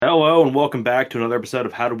Hello and welcome back to another episode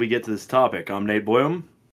of How Did We Get to This Topic? I'm Nate Boyum,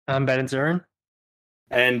 I'm Ben and Zern.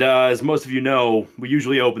 and as most of you know, we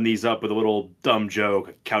usually open these up with a little dumb joke,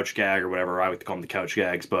 a couch gag or whatever. I like to call them the couch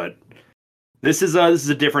gags, but this is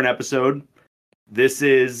a different episode. This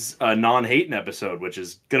is a non-hating episode, which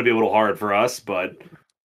is going to be a little hard for us, but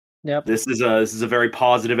Yep. this is a very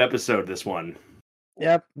positive episode. This one,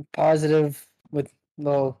 Yep. Positive with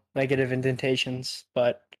little negative indentations,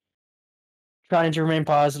 but trying to remain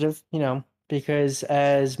positive, because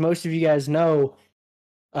as most of you guys know,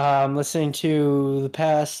 listening to the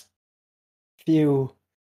past few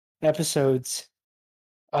episodes,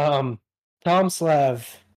 Tomislav,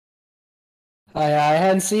 I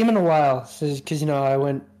hadn't seen him in a while because I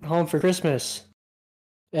went home for Christmas,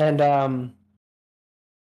 and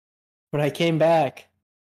when I came back,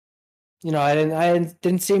 I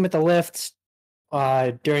didn't see him at the lift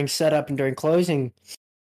during setup and during closing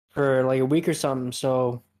for like a week or something.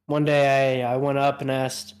 So one day I went up and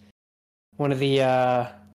asked one of the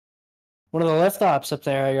lift ops up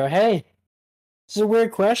there. I go, "Hey, this is a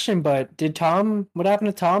weird question, but what happened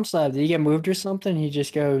to Tom's lab? Did he get moved or something?" He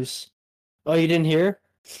just goes, "Oh, you didn't hear?"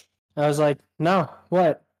 I was like, "No,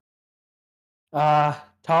 what?"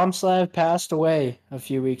 Tom Slav passed away a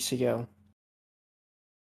few weeks ago.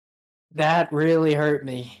 That really hurt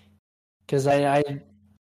me because I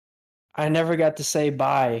never got to say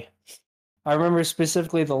bye. I remember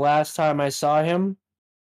specifically the last time I saw him.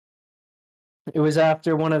 It was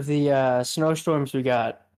after one of the snowstorms we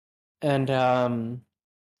got, and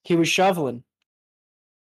he was shoveling,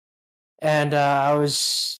 and I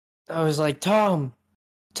was like, Tom,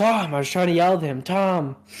 Tom. I was trying to yell at him,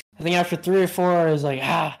 Tom. I think after 3 or 4, I was like,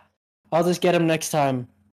 I'll just get him next time.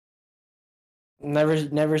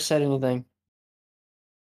 Never said anything.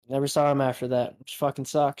 Never saw him after that, which fucking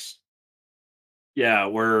sucks. yeah,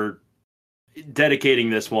 we're dedicating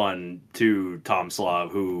this one to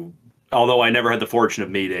Tomislav, who, although I never had the fortune of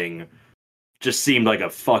meeting, just seemed like a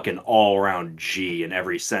fucking all-around G in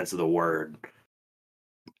every sense of the word.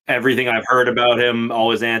 Everything I've heard about him,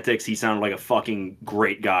 all his antics, he sounded like a fucking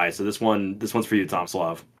great guy. So this one's for you,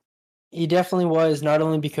 Tomislav. He definitely was, not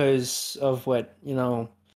only because of what,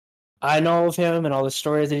 I know of him and all the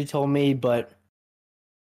stories that he told me, but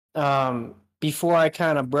before I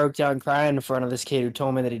kind of broke down crying in front of this kid who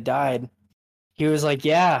told me that he died, he was like,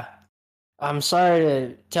 "Yeah, I'm sorry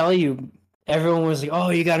to tell you." Everyone was like, "Oh,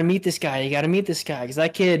 you got to meet this guy. You got to meet this guy," because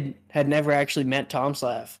that kid had never actually met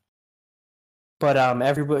Tomislav. But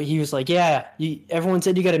everybody, he was like, "Yeah, everyone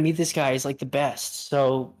said you got to meet this guy. He's like the best."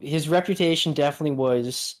 So his reputation definitely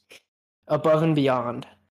was above and beyond.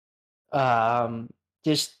 Um,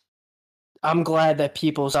 just I'm glad that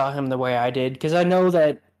people saw him the way I did, because I know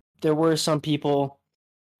that there were some people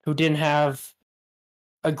who didn't have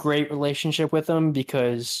a great relationship with him,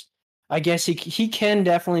 because I guess he can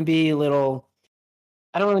definitely be a little.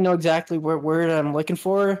 I don't really know exactly what word I'm looking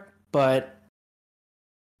for, but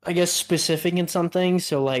I guess specific in some things.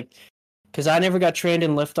 So like, because I never got trained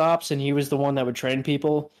in lift ops, and he was the one that would train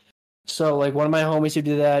people. So like, one of my homies who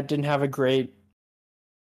did that didn't have a great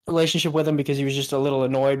relationship with him because he was just a little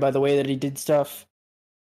annoyed by the way that he did stuff.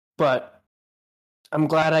 But I'm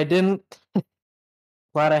glad I didn't.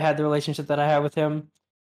 Glad I had the relationship that I had with him.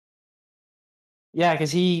 Yeah,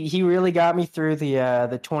 because he really got me through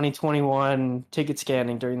the 2021 ticket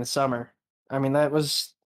scanning during the summer. I mean, it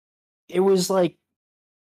was like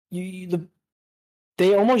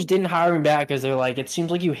they almost didn't hire me back because they're like, it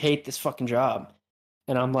seems like you hate this fucking job,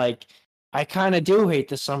 and I'm like, I kind of do hate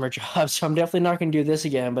this summer job, so I'm definitely not going to do this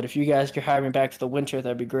again. But if you guys could hire me back for the winter,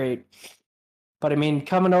 that'd be great. But I mean,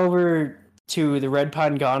 coming over to the Red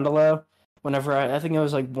Pine Gondola, whenever I think it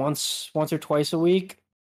was like once or twice a week,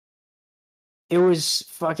 it was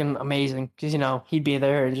fucking amazing because he'd be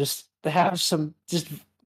there and just to have some just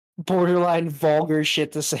borderline vulgar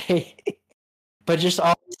shit to say, but just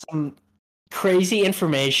all some crazy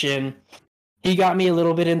information. He got me a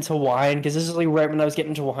little bit into wine because this is like right when I was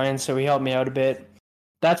getting into wine, so he helped me out a bit.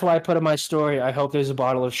 That's why I put in my story, I hope there's a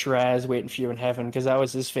bottle of Shiraz waiting for you in heaven, because that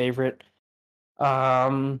was his favorite.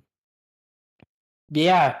 Um,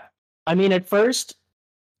 yeah, I mean, at first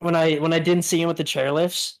when I didn't see him with the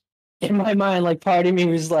chairlifts, in my mind, like, part of me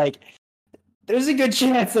was like, there's a good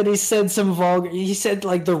chance that he said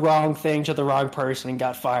like the wrong thing to the wrong person and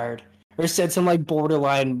got fired, or said some like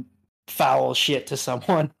borderline foul shit to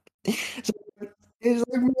someone. So it's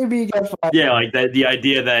like maybe he got fired. Yeah, like that. The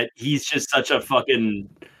idea that he's just such a fucking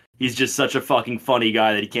funny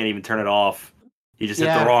guy that he can't even turn it off. He just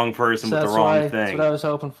hit the wrong person So with the that's wrong That's what I thing. was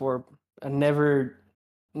hoping for. I never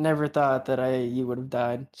never thought that you would have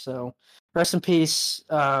died. So rest in peace.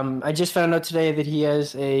 I just found out today that he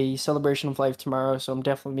has a celebration of life tomorrow, so I'm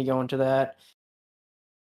definitely going to that.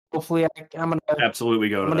 Hopefully, I'm gonna Absolutely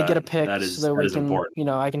go I'm to gonna get that. a pic so that That we is can, important.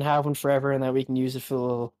 I can have one forever, and that we can use it for the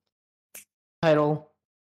little title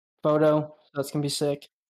photo. That's gonna be sick.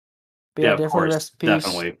 But Yeah, yeah, of definitely course. rest in peace.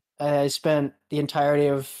 Definitely. I spent the entirety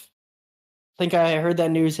of. I think I heard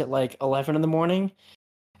that news at like 11 in the morning,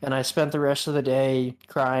 and I spent the rest of the day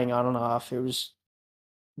crying on and off. It was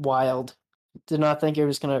wild. Did not think it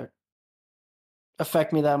was gonna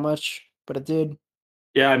affect me that much, but it did.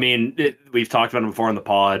 Yeah, I mean, we've talked about him before on the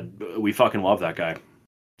pod. We fucking love that guy.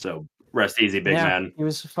 So rest easy, big Yeah, man. he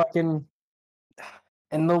was fucking.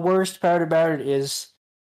 And the worst part about it is,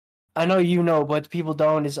 I know you know, but people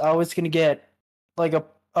don't. Is always gonna get like a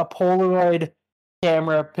Polaroid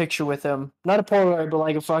camera picture with him. Not a Polaroid, but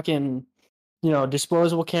like a fucking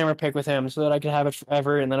disposable camera pic with him, so that I could have it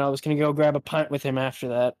forever. And then I was gonna go grab a pint with him after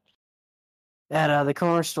that at the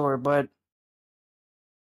corner store, but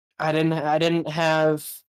I didn't have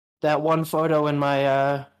that one photo in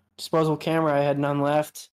my disposable camera. I had none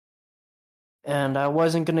left, and I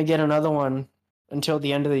wasn't gonna get another one until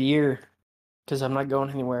the end of the year because I'm not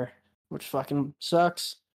going anywhere, which fucking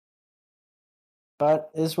sucks.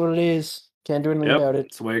 But it is what it is. Can't do anything Yep, about it.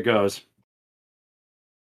 that's the way it goes.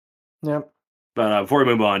 Yep. But before we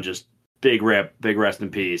move on, just big rip, big rest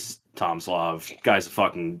in peace, Tomislav. Guy's a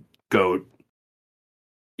fucking goat.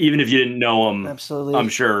 Even if you didn't know him, I'm Absolutely.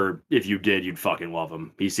 sure if you did, you'd fucking love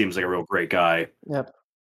him. He seems like a real great guy. Yep.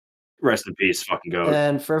 Rest in peace, fucking goat.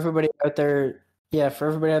 And for everybody out there, yeah, for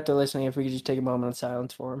everybody out there listening, if we could just take a moment of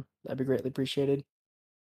silence for him, that'd be greatly appreciated.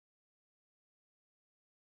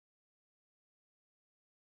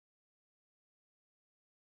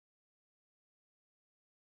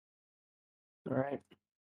 All right.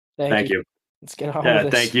 Thank Thank you. you. Let's get on with Yeah,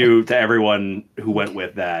 thank this. you to everyone who went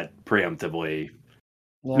with that preemptively.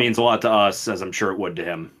 Yep. Means a lot to us, as I'm sure it would to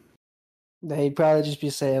him. They'd probably just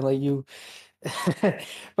be saying like you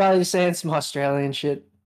probably just saying some Australian shit.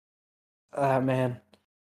 Ah man.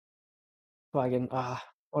 Fucking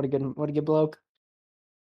what a good bloke.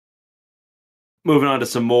 Moving on to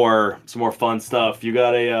some more fun stuff. You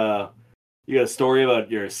got a story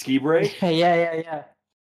about your ski break? Yeah.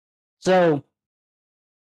 So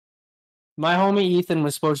my homie Ethan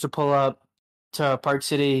was supposed to pull up to Park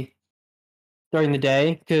City during the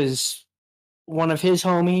day because one of his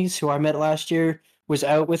homies who I met last year was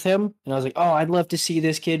out with him, and I was like, "Oh, I'd love to see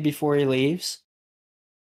this kid before he leaves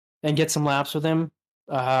and get some laps with him."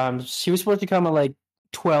 He was supposed to come at like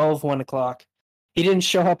 1 o'clock. He didn't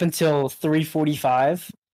show up until 3:45,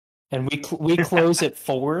 and we close at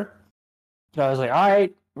 4. So I was like, "All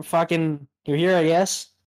right, we're fucking, you're here, I guess."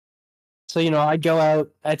 So I'd go out,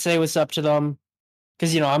 I'd say what's up to them,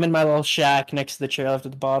 because I'm in my little shack next to the chairlift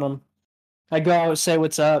at the bottom. I'd go out, say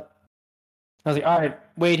what's up. I was like, all right,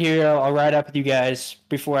 wait here. I'll ride up with you guys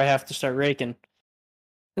before I have to start raking.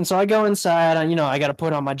 And so I go inside. And, I got to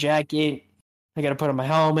put on my jacket. I got to put on my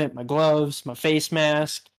helmet, my gloves, my face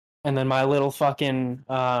mask, and then my little fucking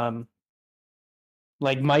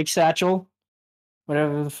like mic satchel,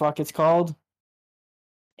 whatever the fuck it's called.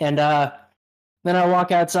 And then I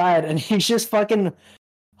walk outside, and he's just fucking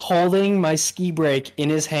holding my ski brake in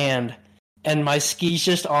his hand, and my ski's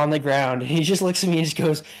just on the ground. And he just looks at me and just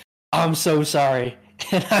goes, "I'm so sorry."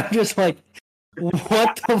 And I'm just like,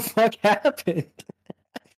 what the fuck happened?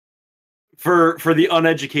 For the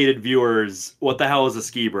uneducated viewers, what the hell is a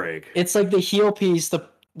ski break? It's like the heel piece, the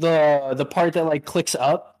part that like clicks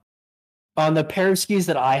up. On the pair of skis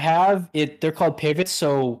that I have, they're called pivots,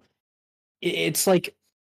 so it's like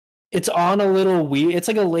it's on a little wheel. It's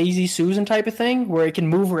like a lazy Susan type of thing where it can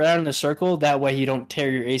move around in a circle. That way you don't tear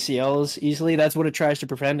your ACLs easily. That's what it tries to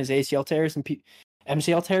prevent, is ACL tears and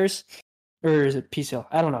MCL tears, or is it PCL?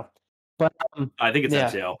 I don't know, but I think it's yeah.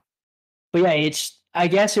 MCL. But yeah, I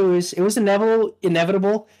guess it was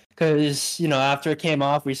inevitable because after it came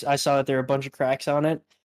off, I saw that there were a bunch of cracks on it.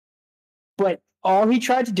 But all he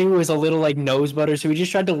tried to do was a little like nose butter, so he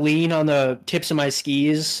just tried to lean on the tips of my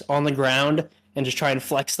skis on the ground and just try and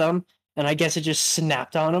flex them, and I guess it just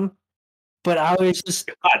snapped on him. But God I was just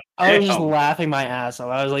damn. laughing my ass off.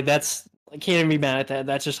 I was like, I can't even be mad at that.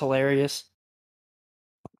 That's just hilarious.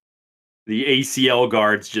 The ACL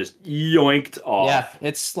guards just yoinked off. Yeah,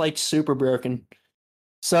 it's like super broken.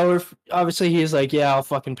 So obviously he's like, yeah, I'll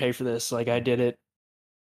fucking pay for this. Like I did it.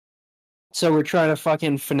 So we're trying to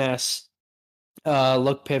fucking finesse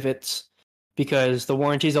look pivots because the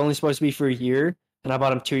warranty is only supposed to be for a year, and I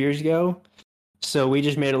bought them 2 years ago. So we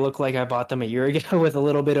just made it look like I bought them a year ago with a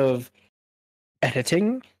little bit of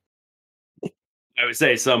editing. I would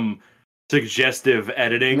say some suggestive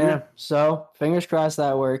editing. Yeah. So fingers crossed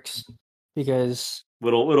that works because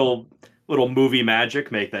Little movie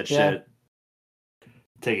magic, make that yeah, shit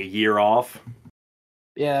take a year off.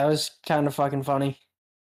 yeah, it was kind of fucking funny.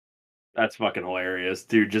 That's fucking hilarious.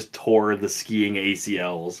 Dude just tore the skiing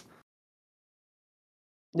ACLs.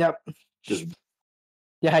 Yep. Just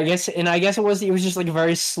Yeah, I guess it was just like a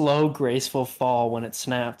very slow, graceful fall when it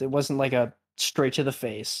snapped. It wasn't like a straight to the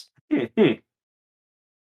face.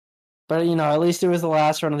 But at least it was the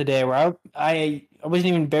last run of the day where I wasn't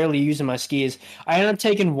even barely using my skis. I ended up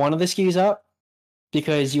taking one of the skis up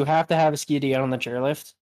because you have to have a ski to get on the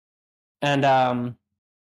chairlift. And I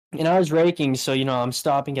was raking, so I'm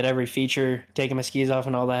stopping at every feature, taking my skis off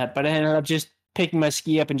and all that. But I ended up just picking my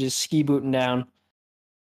ski up and just ski booting down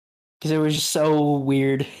because it was just so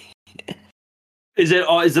weird. is it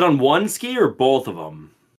on one ski or both of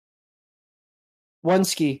them? One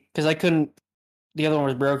ski because I couldn't. The other one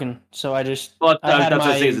was broken, so I just. Well, I had that's what I'm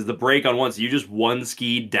my. saying. Is the break on one, so you just one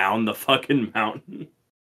ski down the fucking mountain.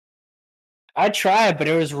 I tried, but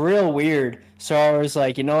it was real weird. So I was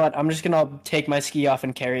like, you know what? I'm just gonna take my ski off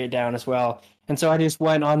and carry it down as well. And so I just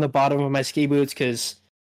went on the bottom of my ski boots because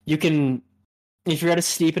you can, if you're at a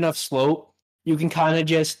steep enough slope, you can kind of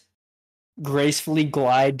just gracefully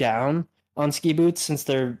glide down on ski boots since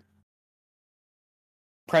they're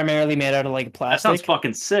primarily made out of like That plastic. sounds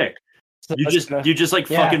fucking sick. So You just like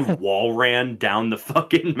yeah. fucking wall ran down the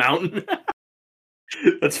fucking mountain.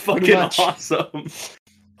 That's fucking awesome.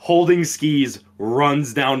 Holding skis,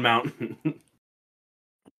 runs down mountain. No,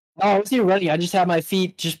 I wasn't even running. I just had my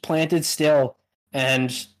feet just planted still and,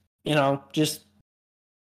 just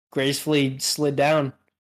gracefully slid down.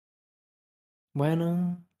 It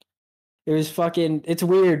was it's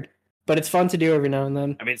weird, but it's fun to do every now and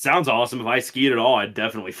then. I mean, it sounds awesome. If I skied at all, I'd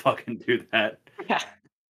definitely fucking do that. Yeah.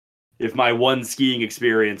 If my one skiing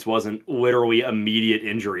experience wasn't literally immediate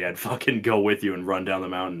injury, I'd fucking go with you and run down the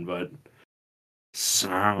mountain, but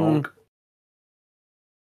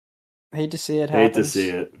Hate to see it happen. Hate to see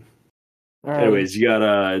it. All right. Anyways, you got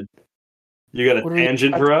a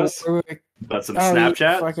tangent for us about some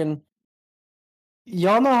Snapchat?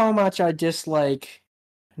 Y'all know how much I dislike,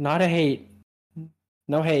 no hate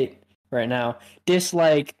right now,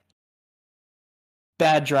 dislike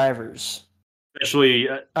bad drivers. Especially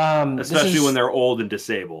when they're old and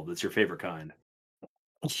disabled. It's your favorite kind.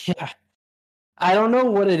 Yeah. I don't know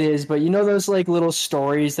what it is, but those like little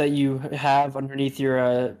stories that you have underneath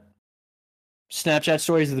your Snapchat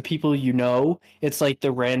stories of the people you know? It's like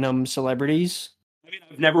the random celebrities. I mean,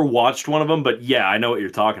 I've never watched one of them, but yeah, I know what you're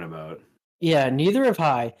talking about. Yeah, neither have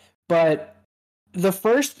I. But the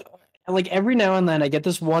first, like every now and then I get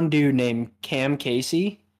this one dude named Cam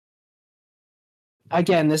Casey.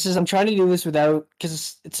 Again, I'm trying to do this without,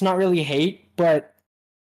 because it's not really hate, but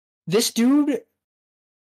this dude,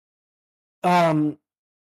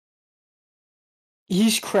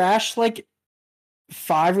 he's crashed like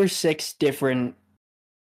 5 or 6 different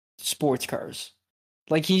sports cars.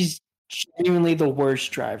 Like he's genuinely the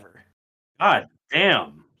worst driver. God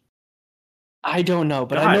damn. I don't know,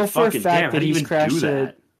 but I know for a fact that he's crashed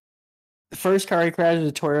the first car he crashed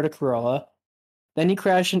was a Toyota Corolla. Then he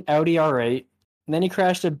crashed an Audi R8. And then he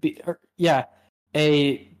crashed a BMW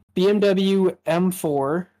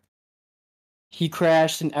M4. He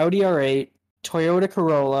crashed an Audi R8, Toyota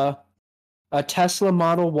Corolla, a Tesla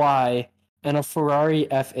Model Y, and a Ferrari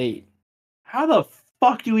F8. How the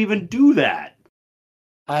fuck do you even do that?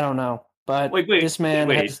 I don't know, but this man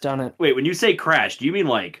has done it. Wait, when you say crash, do you mean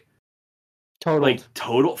like total? Like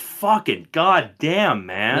total? Fucking goddamn,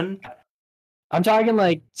 man. Yeah. I'm talking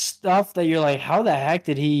like stuff that you're like, how the heck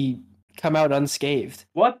did he come out unscathed?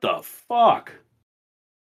 What the fuck?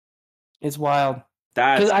 It's wild.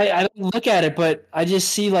 Because I don't look at it, but I just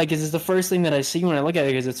see like, is this the first thing that I see when I look at it?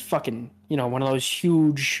 Because it's fucking, one of those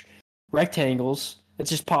huge rectangles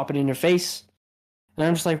that's just popping in your face. And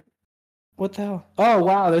I'm just like, what the hell? Oh,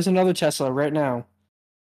 wow, there's another Tesla right now.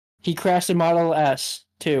 He crashed a Model S,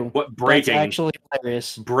 too. What, braking? That's actually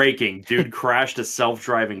hilarious. Braking. Dude crashed a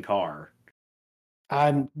self-driving car.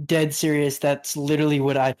 I'm dead serious. That's literally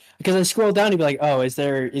what because I scroll down to be like, oh, is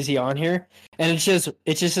he on here? And it's just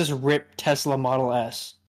this ripped Tesla Model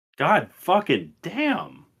S. God fucking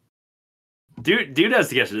damn. Dude has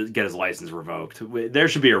to get his license revoked. There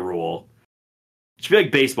should be a rule. It should be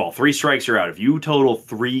like baseball. 3 strikes, you're out. If you total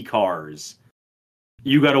 3 cars,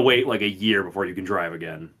 you gotta wait like a year before you can drive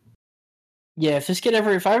again. Yeah, if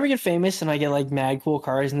I ever get famous and I get like mad cool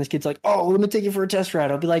cars and this kid's like, oh, let me take you for a test ride,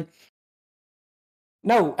 I'll be like,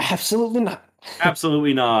 no, absolutely not.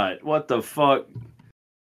 Absolutely not. What the fuck?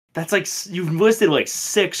 That's like, you've listed like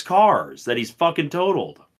 6 cars that he's fucking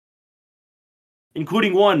totaled,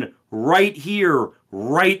 including one right here,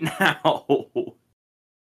 right now.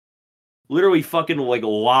 Literally fucking like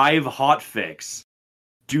live hotfix.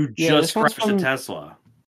 Dude just crashed a Tesla.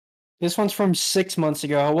 This one's from 6 months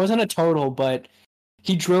ago. It wasn't a total, but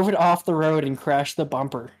he drove it off the road and crashed the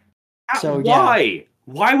bumper. So why? Yeah.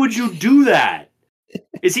 Why would you do that?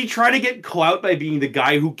 Is he trying to get clout by being the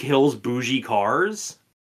guy who kills bougie cars?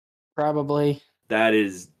 Probably. That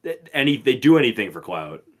is they do anything for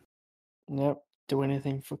clout. Yep, do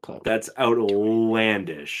anything for clout. That's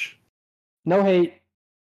outlandish. No hate.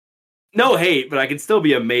 No hate, but I can still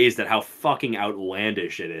be amazed at how fucking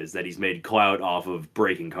outlandish it is that he's made clout off of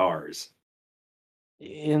breaking cars.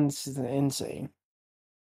 Insane.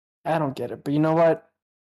 I don't get it, but you know what?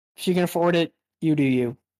 If you can afford it, you do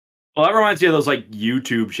you. Well, that reminds me of those like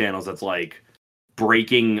YouTube channels that's like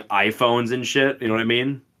breaking iPhones and shit. You know what I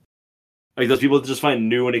mean? Like those people that just find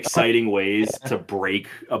new and exciting ways to break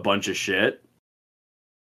a bunch of shit,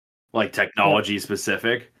 like technology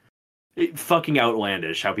specific. Fucking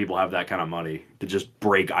outlandish how people have that kind of money to just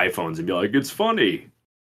break iPhones and be like, it's funny.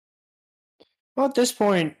 Well, at this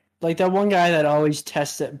point, like that one guy that always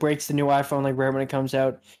breaks the new iPhone like right when it comes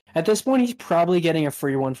out. At this point, he's probably getting a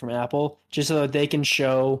free one from Apple just so that they can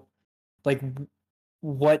show like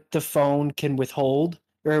what the phone can withhold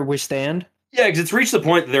or withstand. Yeah, because it's reached the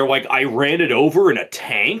point that they're like, I ran it over in a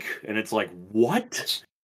tank, and it's like, what?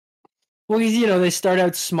 Well, they start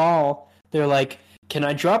out small. They're like, can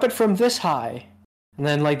I drop it from this high? And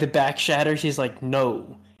then like the back shatters. He's like, no.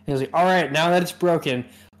 And he's like, all right, now that it's broken,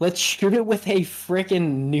 let's shoot it with a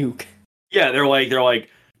freaking nuke. Yeah, they're like,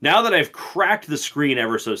 now that I've cracked the screen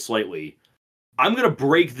ever so slightly, I'm gonna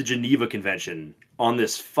break the Geneva Convention on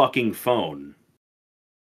this fucking phone.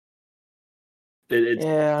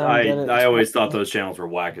 I always thought those channels were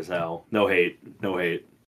whack as hell. No hate. No hate.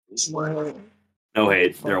 No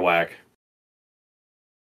hate. They're whack.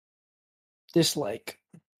 Dislike.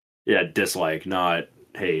 Yeah, dislike, not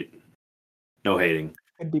hate. No hating.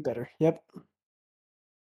 Could be better. Yep.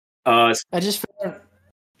 I just found.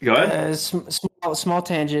 Go ahead. Small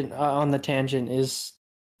tangent on the tangent is,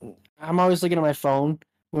 I'm always looking at my phone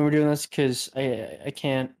when we're doing this because I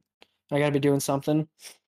can't. I gotta be doing something.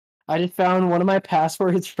 I just found one of my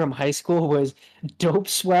passwords from high school was dope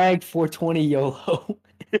swag 420 YOLO.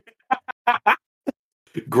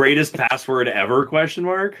 Greatest password ever? Question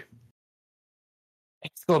mark.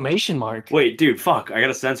 Exclamation mark. Wait, dude, fuck! I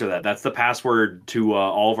gotta censor that. That's the password to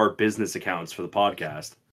all of our business accounts for the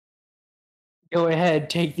podcast. Go ahead,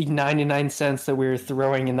 take the 99 cents that we were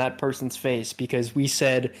throwing in that person's face because we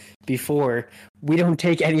said before we don't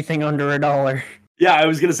take anything under $1. Yeah, I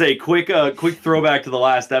was gonna say quick throwback to the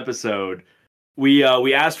last episode. We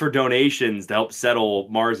asked for donations to help settle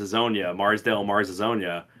Marsdale,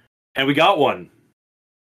 Marsazonia, and we got one.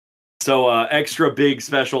 So extra big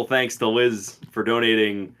special thanks to Liz for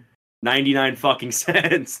donating 99 fucking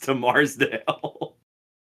cents to Marsdale.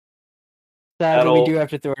 Sadly, we do have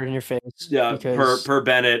to throw it in your face. Yeah, per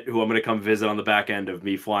Bennett, who I'm gonna come visit on the back end of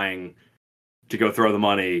me flying to go throw the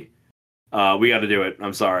money. We got to do it.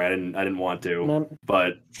 I'm sorry, I didn't want to,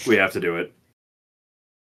 but we have to do it.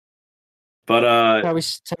 But how we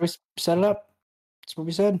set it up. That's what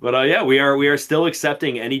we said. But yeah, we are still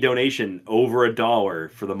accepting any donation over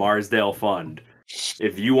 $1 for the Marsdale Fund.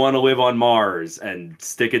 If you want to live on Mars and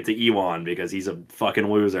stick it to Ewan because he's a fucking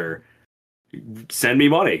loser, send me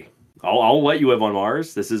money. I'll let you live on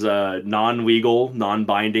Mars. This is a non-legal,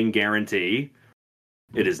 non-binding guarantee.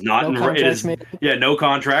 It is not no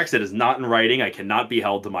contracts. It is not in writing. I cannot be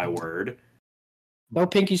held to my word. No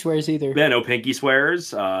pinky swears either. Yeah, no pinky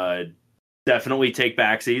swears. Definitely take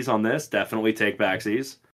backsies on this. Definitely take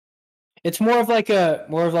backsies. It's more of like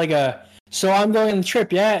a. So I'm going on the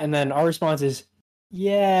trip, yeah, and then our response is,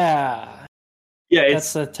 yeah. Yeah,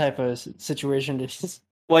 that's the type of situation.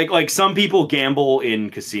 Like some people gamble in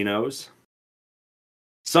casinos.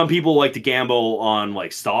 Some people like to gamble on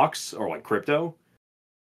like stocks or like crypto.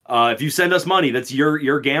 If you send us money, that's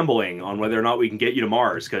you're gambling on whether or not we can get you to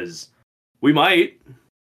Mars, because we might.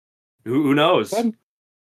 Who knows? Good.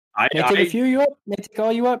 May take a few you up, may take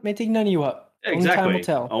all you up, may take none of you up. Exactly. Only time will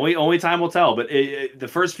tell. Only time will tell. But the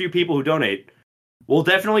first few people who donate, we'll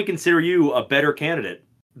definitely consider you a better candidate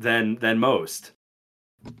than most,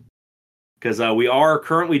 because we are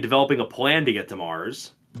currently developing a plan to get to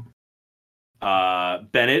Mars.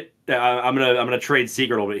 Bennett, I'm gonna trade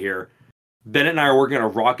secret a little bit here. Bennett and I are working on a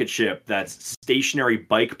rocket ship that's stationary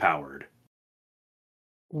bike powered.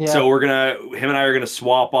 Yeah. So him and I are gonna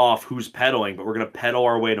swap off who's pedaling, but we're gonna pedal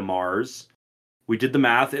our way to Mars. We did the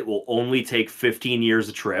math. It will only take 15 years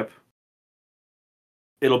a trip.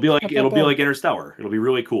 It'll be like Interstellar. It'll be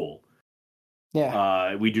really cool.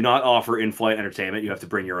 Yeah. We do not offer in-flight entertainment. You have to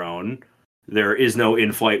bring your own. There is no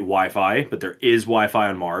in-flight Wi-Fi, but there is Wi-Fi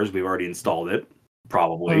on Mars. We've already installed it,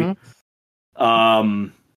 probably.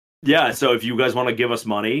 Yeah. So if you guys want to give us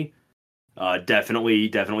money, definitely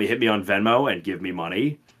hit me on Venmo and give me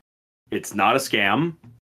money. It's not a scam.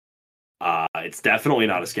 It's definitely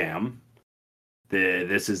not a scam.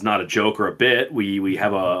 This is not a joke or a bit. We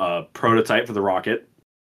have a prototype for the rocket.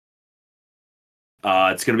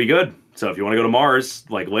 It's gonna be good. So if you want to go to Mars,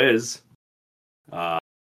 like Liz,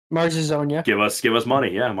 Marsazonia. give us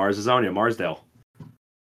money. Yeah, Marsazonia, Marsdale.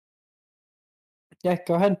 Yeah,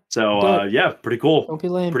 go ahead. So yeah, pretty cool. Don't be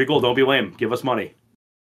lame. Pretty cool. Don't be lame. Give us money.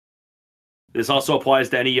 This also applies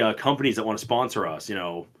to any companies that want to sponsor us.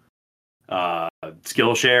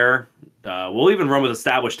 Skillshare. We'll even run with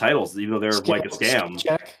established titles, even though they're like a scam.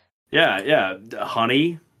 Check. Yeah.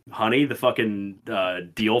 Honey, the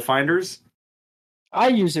fucking deal finders. I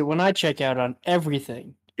use it when I check out on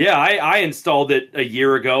everything. Yeah, I installed it a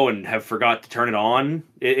year ago and have forgot to turn it on.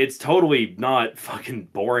 It's totally not fucking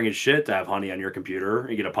boring as shit to have Honey on your computer.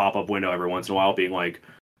 You get a pop-up window every once in a while being like,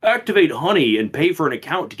 activate Honey and pay for an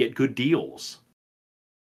account to get good deals.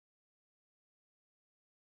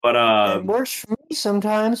 But it works for me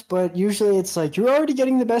sometimes, but usually it's like, you're already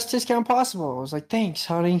getting the best discount possible. I was like, thanks,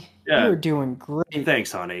 honey. Yeah. You're doing great.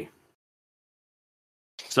 Thanks, honey.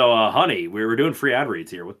 So, honey, we're doing free ad reads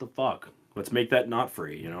here. What the fuck? Let's make that not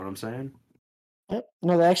free. You know what I'm saying? Yep.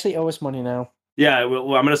 No, they actually owe us money now. Yeah,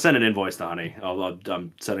 well, I'm going to send an invoice to Honey.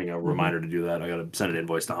 I'm setting a reminder to do that. I got to send an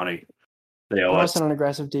invoice to Honey. They owe us. Send an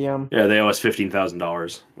aggressive DM. Yeah, they owe us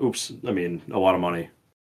 $15,000. Oops. I mean, a lot of money.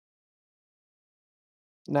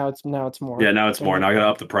 Now it's more. Yeah, now it's more. Now I got to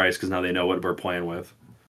up the price because now they know what we're playing with.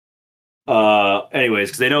 Anyways,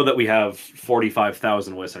 because they know that we have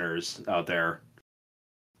 45,000 listeners out there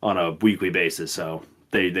on a weekly basis, so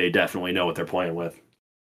they definitely know what they're playing with.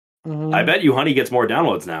 I bet you Honey gets more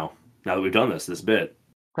downloads now that we've done this bit.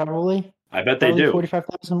 Probably. I bet they do.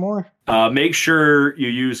 45,000 more. Make sure you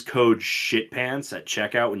use code SHITPANTS at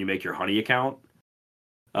checkout when you make your Honey account,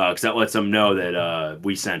 because that lets them know that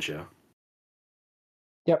we sent you.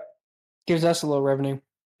 Yep. Gives us a little revenue.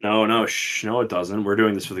 No, it doesn't. We're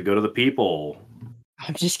doing this for the good of the people.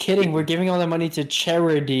 I'm just kidding. We're giving all that money to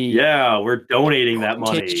charity. Yeah, we're donating that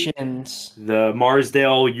money. The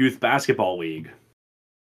Marsdale Youth Basketball League.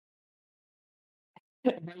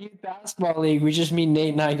 The Youth Basketball League, we just meet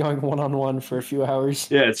Nate and I going one-on-one for a few hours.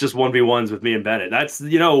 Yeah, it's just 1v1s with me and Bennett. That's,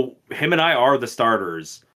 him and I are the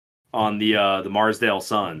starters on the Marsdale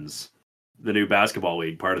Suns, the new basketball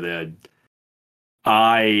league, part of the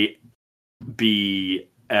IBL,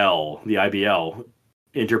 the IBL,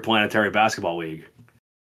 Interplanetary Basketball League.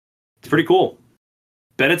 It's pretty cool.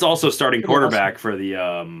 Bennett's also starting quarterback for the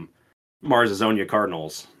Marsazonia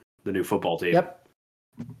Cardinals, the new football team. Yep.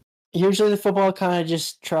 Usually the football kind of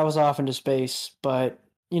just travels off into space, but,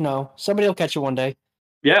 somebody will catch it one day.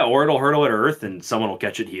 Yeah, or it'll hurtle at Earth and someone will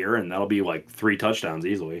catch it here, and that'll be like 3 touchdowns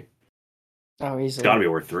easily. Oh, easily. It's got to be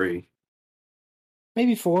worth 3.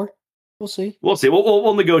 Maybe 4. We'll see. We'll see.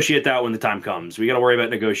 We'll negotiate that when the time comes. We got to worry about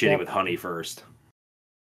negotiating with Honey first.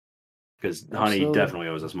 Because Honey definitely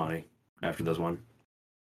owes us money after this one.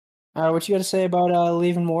 What you got to say about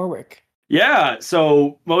leaving Warwick? Yeah,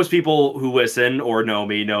 so most people who listen or know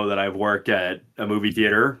me know that I've worked at a movie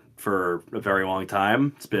theater for a very long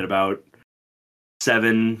time. It's been about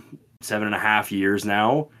 7.5 years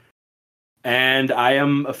now. And I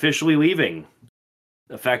am officially leaving.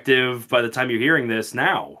 Effective by the time you're hearing this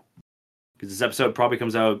now. Because this episode probably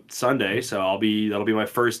comes out Sunday, so that'll be my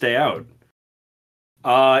first day out.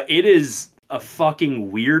 It is a fucking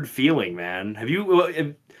weird feeling, man.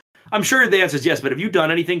 I'm sure the answer is yes, but have you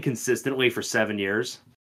done anything consistently for 7 years?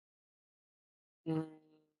 Yeah,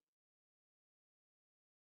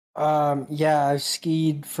 I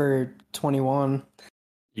skied for 21.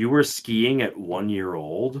 You were skiing at 1 year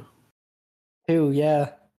old? 2,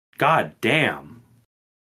 yeah. God damn.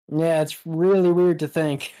 Yeah, it's really weird to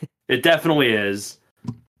think. It definitely is.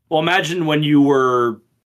 Well, imagine when you were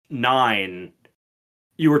 9,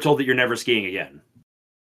 you were told that you're never skiing again.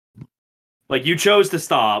 Like, you chose to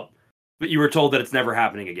stop, but you were told that it's never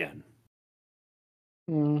happening again.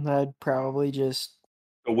 I'd probably just...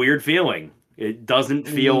 A weird feeling. It doesn't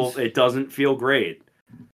feel great.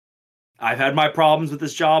 I've had my problems with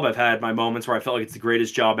this job. I've had my moments where I felt like it's the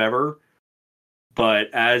greatest job ever.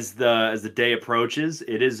 But as the day approaches,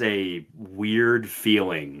 it is a weird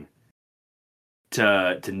feeling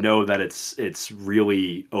to know that it's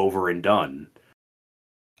really over and done.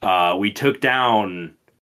 We took down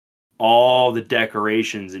all the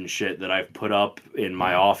decorations and shit that I've put up in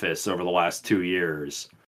my office over the last 2 years.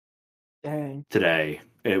 Dang. Today,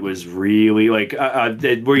 it was really like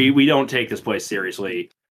we don't take this place seriously.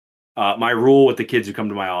 My rule with the kids who come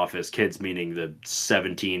to my office, kids meaning the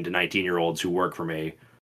 17 to 19-year-olds who work for me,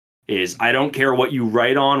 is I don't care what you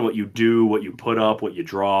write on, what you do, what you put up, what you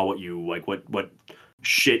draw, what you like, what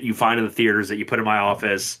shit you find in the theaters that you put in my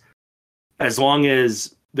office, as long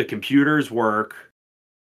as the computers work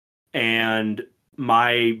and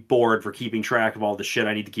my board for keeping track of all the shit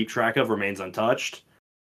I need to keep track of remains untouched,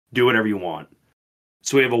 do whatever you want.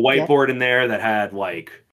 So we have a whiteboard in there that had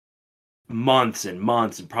like months and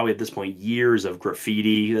months and probably at this point years of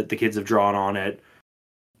graffiti that the kids have drawn on it.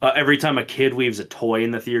 Every time a kid leaves a toy in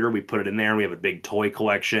the theater, we put it in there, and we have a big toy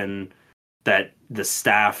collection that the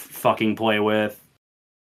staff fucking play with.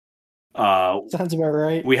 Sounds about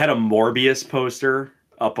right. We had a Morbius poster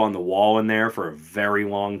up on the wall in there for a very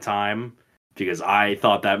long time because I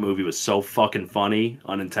thought that movie was so fucking funny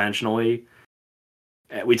unintentionally.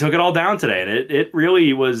 We took it all down today, and it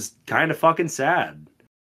really was kind of fucking sad.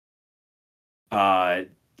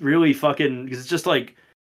 Really fucking, because it's just like,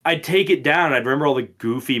 I'd take it down and I'd remember all the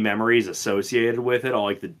goofy memories associated with it, all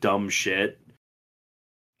like the dumb shit.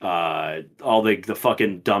 All the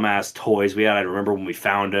fucking dumbass toys we had, I'd remember when we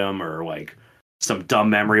found them, or like some dumb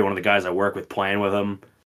memory, one of the guys I work with playing with them.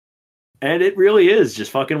 And it really is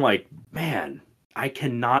just fucking like, man, I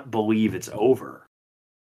cannot believe it's over.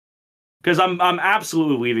 Because I'm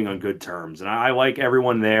absolutely leaving on good terms, and I like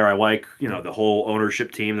everyone there. I like, the whole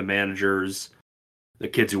ownership team, the managers, the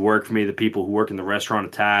kids who work for me, the people who work in the restaurant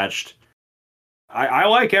attached. I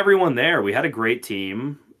like everyone there. We had a great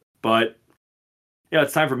team, but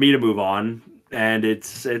it's time for me to move on. And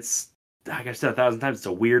it's like I said 1,000 times, it's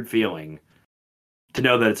a weird feeling to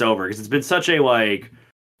know that it's over, because it's been such a like,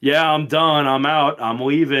 yeah, I'm done, I'm out, I'm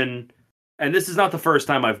leaving. And this is not the first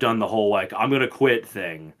time I've done the whole like, I'm gonna quit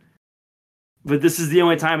thing. But this is the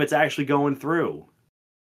only time it's actually going through.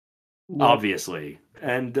 Yep. Obviously.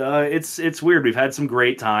 And it's weird. We've had some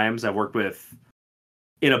great times. I've worked with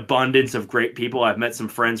an abundance of great people. I've met some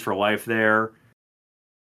friends for life there.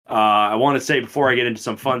 I want to say, before I get into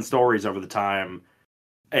some fun stories over the time,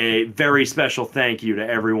 a very special thank you to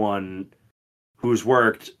everyone who's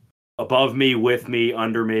worked above me, with me,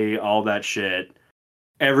 under me, all that shit.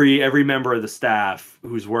 Every member of the staff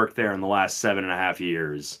who's worked there in the last 7.5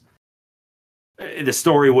 years. The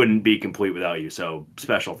story wouldn't be complete without you, so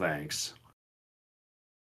special thanks.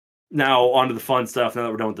 Now, on to the fun stuff. Now that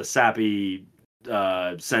we're done with the sappy,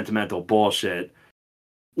 sentimental bullshit,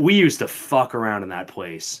 we used to fuck around in that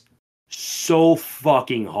place so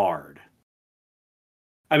fucking hard.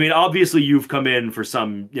 I mean, obviously, you've come in for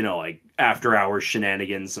some, like after-hours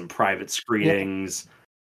shenanigans, some private screenings,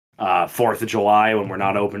 4th of July when we're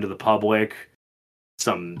not open to the public,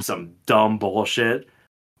 some dumb bullshit.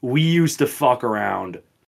 We used to fuck around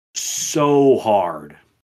so hard.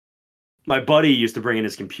 My buddy used to bring in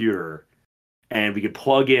his computer, and we could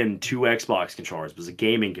plug in 2 Xbox controllers. It was a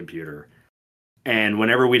gaming computer. And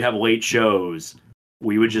whenever we'd have late shows,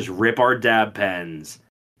 we would just rip our dab pens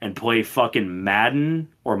and play fucking Madden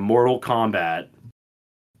or Mortal Kombat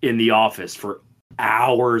in the office for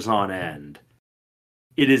hours on end.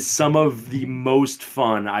 It is some of the most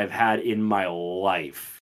fun I've had in my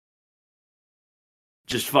life.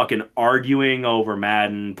 Just fucking arguing over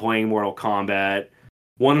Madden, playing Mortal Kombat.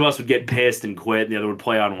 One of us would get pissed and quit, and the other would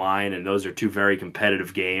play online, and those are 2 very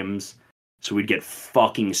competitive games. So we'd get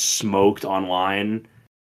fucking smoked online,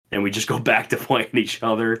 and we just go back to playing each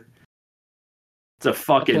other. It's a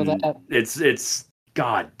fucking... It's...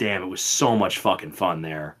 God damn, it was so much fucking fun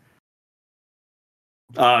there.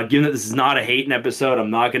 Given that this is not a hating episode,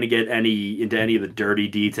 I'm not going to get into any of the dirty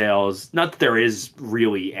details. Not that there is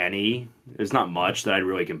really any. There's not much that I'd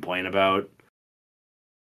really complain about.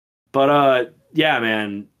 But, yeah,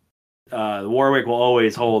 man. Warwick will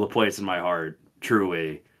always hold a place in my heart,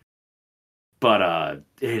 truly. But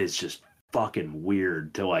it is just fucking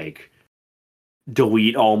weird to, like,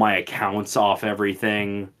 delete all my accounts off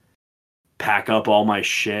everything, pack up all my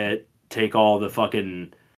shit, take all the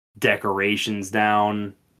fucking decorations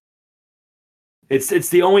down. It's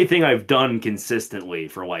the only thing I've done consistently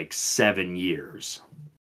for like 7 years.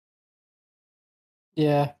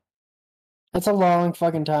 Yeah. That's a long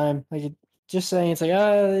fucking time. Like, just saying, it's like,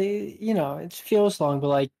 it feels long, but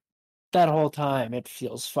like that whole time, it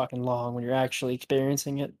feels fucking long when you're actually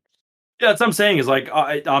experiencing it. Yeah, that's what I'm saying, is like,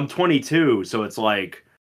 I'm 22, so it's like,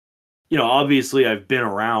 obviously I've been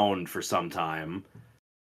around for some time,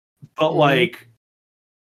 but like,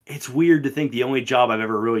 it's weird to think the only job I've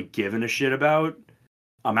ever really given a shit about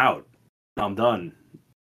I'm out. I'm done.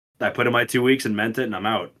 I put in my 2 weeks and meant it, and I'm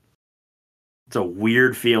out. It's a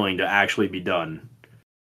weird feeling to actually be done.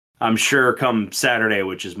 I'm sure come Saturday,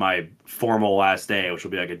 which is my formal last day, which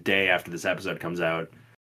will be like a day after this episode comes out,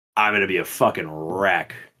 I'm going to be a fucking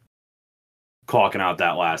wreck clocking out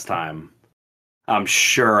that last time. I'm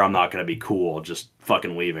sure I'm not going to be cool just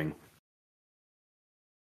fucking leaving.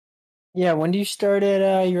 Yeah, when do you start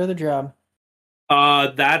at your other job?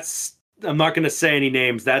 I'm not going to say any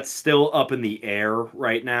names. That's still up in the air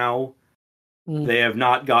right now. They have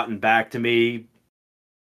not gotten back to me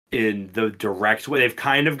in the direct way. They've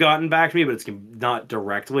kind of gotten back to me, but it's not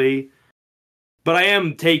directly. But I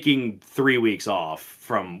am taking 3 weeks off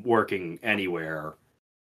from working anywhere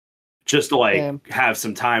just to have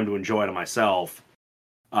some time to enjoy to myself.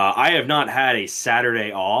 I have not had a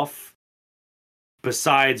Saturday off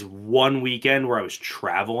besides one weekend where I was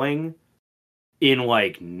traveling in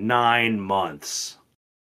like 9 months.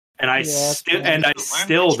 And I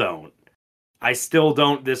still don't. I still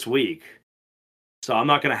don't this week. So I'm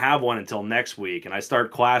not going to have one until next week. And I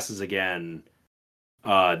start classes again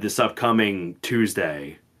this upcoming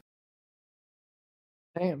Tuesday.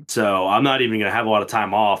 Damn. So I'm not even going to have a lot of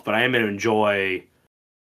time off, but I am going to enjoy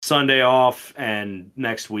Sunday off and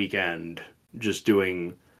next weekend just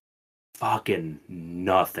doing fucking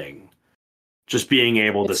nothing. Just being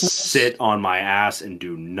able to sit on my ass and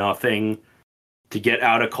do nothing, to get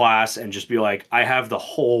out of class and just be like, I have the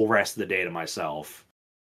whole rest of the day to myself.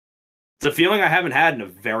 It's a feeling I haven't had in a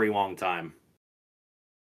very long time.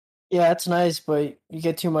 Yeah, it's nice, but you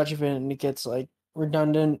get too much of it and it gets like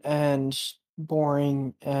redundant and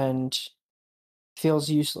boring and feels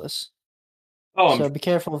useless. So be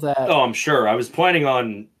careful of that. Oh, I'm sure. I was planning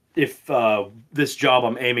on, if this job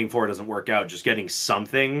I'm aiming for doesn't work out, just getting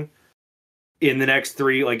something in the next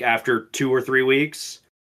after 2 or 3 weeks.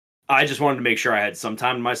 I just wanted to make sure I had some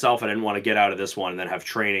time to myself. I didn't want to get out of this one and then have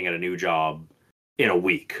training at a new job in a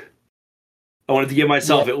week. I wanted to give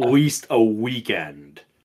myself at least a weekend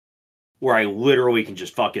where I literally can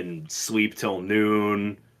just fucking sleep till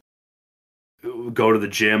noon, go to the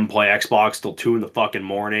gym, play Xbox till 2 in the fucking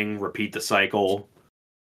morning, repeat the cycle.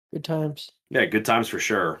 Good times. Yeah, good times for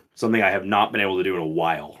sure. Something I have not been able to do in a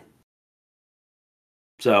while.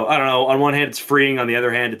 So, I don't know. On one hand, it's freeing. On the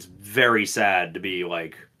other hand, it's very sad to be,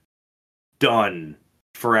 done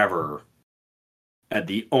forever at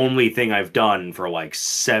the only thing I've done for,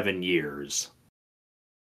 7 years.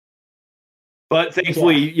 But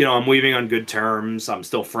thankfully, I'm leaving on good terms. I'm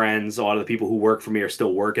still friends. A lot of the people who work for me are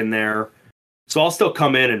still working there. So I'll still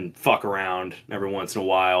come in and fuck around every once in a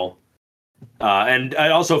while. And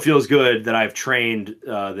it also feels good that I've trained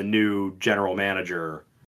the new general manager,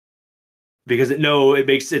 because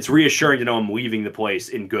it's reassuring to know I'm leaving the place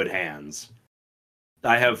in good hands.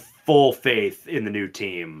 I have full faith in the new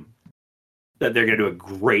team that they're going to do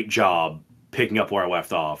a great job picking up where I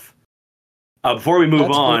left off. Before we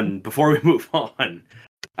move on,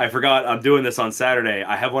 I forgot I'm doing this on Saturday.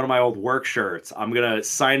 I have one of my old work shirts. I'm going to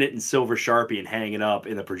sign it in silver Sharpie and hang it up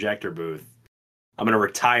in the projector booth. I'm going to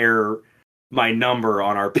retire my number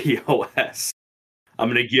on our POS.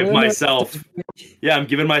 I'm going to give myself... Yeah, I'm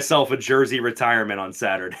giving myself a jersey retirement on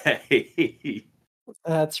Saturday.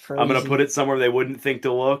 That's crazy. I'm going to put it somewhere they wouldn't think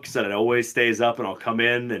to look, so that it always stays up, and I'll come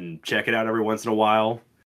in and check it out every once in a while.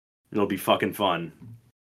 It'll be fucking fun.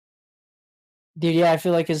 Dude, yeah, I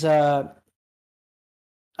feel like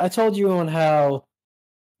I told you on how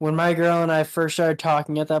when my girl and I first started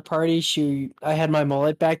talking at that party, I had my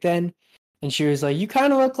mullet back then, and she was like, "You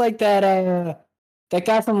kind of look like that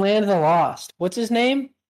guy from Land of the Lost. What's his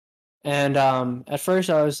name?" And at first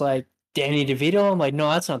I was like, Danny DeVito. I'm like, no,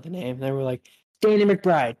 that's not the name. And they were like, Danny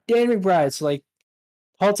McBride. Danny McBride. So the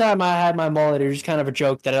whole time I had my mullet, it was just kind of a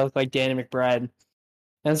joke that I looked like Danny McBride.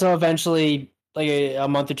 And so eventually, a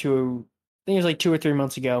month or two, I think it was 2 or 3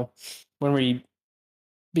 months ago, when we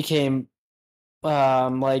became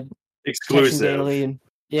exclusive daily,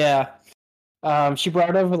 and she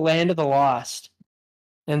brought over Land of the Lost.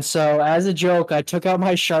 And so as a joke, I took out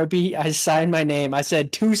my Sharpie, I signed my name. I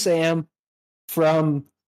said to Sam,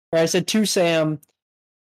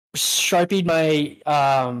 Sharpied my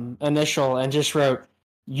initial and just wrote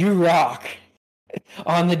 "You rock"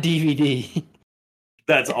 on the DVD.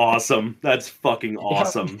 That's awesome. That's fucking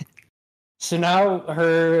awesome. So now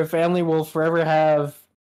her family will forever have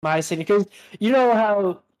my signature. Because you know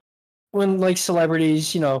how when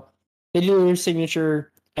celebrities, they do their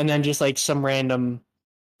signature and then just some random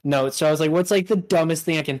note. So I was like, what's the dumbest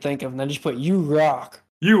thing I can think of? And I just put "You rock."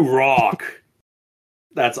 You rock.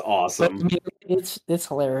 That's awesome. But, it's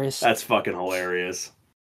hilarious. That's fucking hilarious.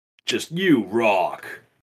 Just "You rock."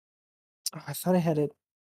 Oh, I thought I had it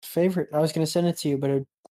favorite. I was gonna send it to you, but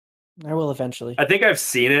I will eventually. I think I've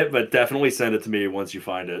seen it, but definitely send it to me once you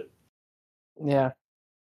find it. Yeah.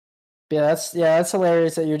 That's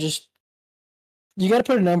hilarious that you got to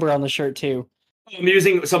put a number on the shirt too. I'm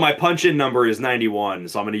using so my punch-in number is 91,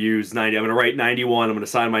 so I'm going to use 90. I'm going to write 91. I'm going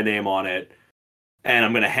to sign my name on it, and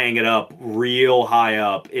I'm going to hang it up real high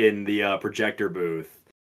up in the projector booth,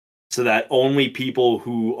 so that only people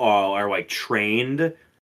who are like trained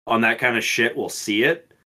on that kind of shit will see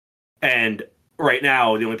it. And right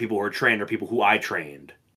now, the only people who are trained are people who I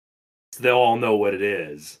trained, so they'll all know what it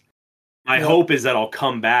is. My hope is that I'll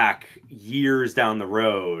come back years down the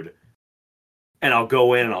road and I'll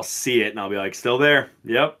go in and I'll see it and I'll be like, still there.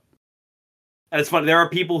 Yep. And it's funny. There are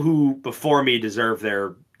people who before me deserve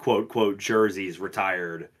their quote, quote, jerseys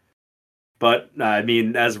retired. But I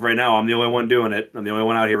mean, as of right now, I'm the only one doing it. I'm the only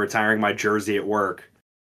one out here retiring my jersey at work.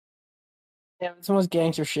 Yeah, it's almost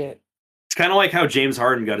gangster shit. It's kind of like how James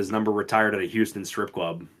Harden got his number retired at a Houston strip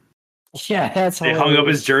club. Yeah, that's They hung up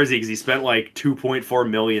his jersey because he spent like $2.4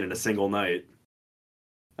 million in a single night.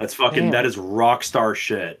 That's fucking. Damn. That is rock star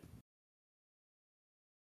shit.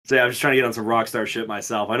 So yeah, I'm just trying to get on some rock star shit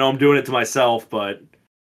myself. I know I'm doing it to myself, but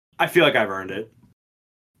I feel like I've earned it.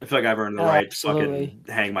 I feel like I've earned the right to fucking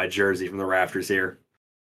hang my jersey from the rafters here.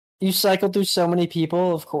 You cycled through so many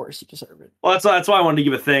people, of course you deserve it. Well, that's why I wanted to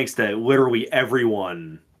give a thanks to literally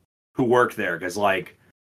everyone who worked there, because like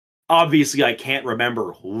obviously I can't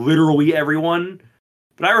remember literally everyone,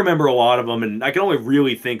 but I remember a lot of them, and I can only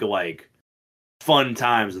really think of like fun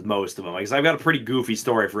times with most of them. Like, I've got a pretty goofy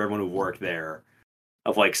story for everyone who worked there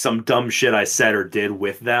of like some dumb shit I said or did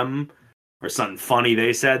with them, or something funny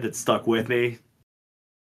they said that stuck with me.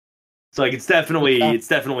 So like it's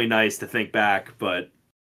definitely nice to think back, but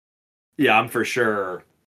yeah, I'm for sure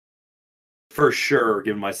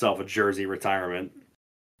giving myself a jersey retirement.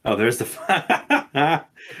 Oh, there's the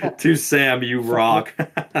to Sam, you rock.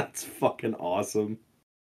 That's fucking awesome.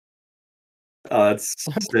 Oh, that's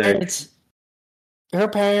sick. Her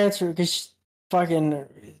parents were just fucking.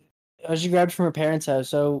 She grabbed from her parents' house,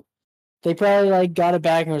 so they probably like got it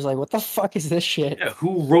back and was like, "What the fuck is this shit?" Yeah,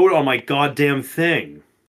 who wrote on my goddamn thing?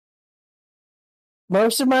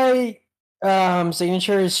 Most of my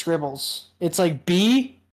signature is scribbles. It's like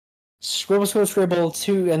B, scribble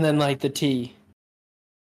 2, and then like the T.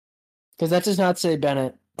 Because that does not say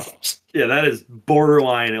Bennett. Yeah, that is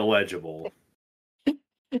borderline illegible.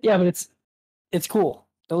 Yeah, but it's cool.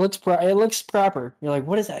 It looks proper. You're like,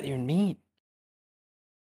 what does that even mean?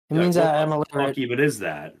 It means I'm illiterate. What even is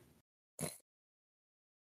that?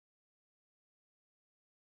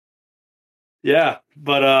 Yeah,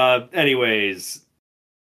 but anyways,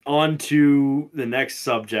 on to the next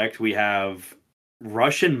subject. We have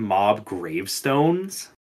Russian mob gravestones.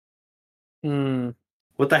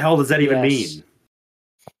 What the hell does that even mean?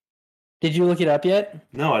 Did you look it up yet?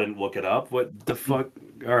 No, I didn't look it up. What the fuck?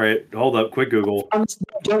 All right, hold up, quick Google.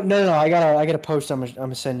 No, I gotta post. I'm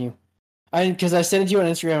gonna send you. Because I sent it to you on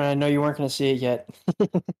Instagram, and I know you weren't gonna see it yet.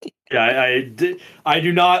 Yeah, I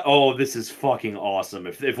do not. Oh, this is fucking awesome.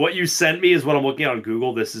 If what you sent me is what I'm looking at on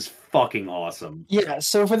Google, this is fucking awesome. Yeah.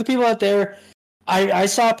 So for the people out there, I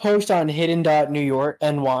saw a post on Hidden.New York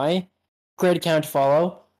NY. Great account to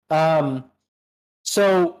follow.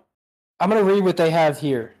 So I'm gonna read what they have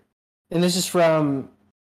here, and this is from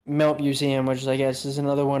Melt Museum, which I guess is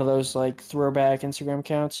another one of those like throwback Instagram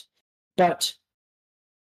accounts. But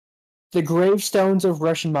the gravestones of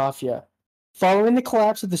Russian mafia. Following the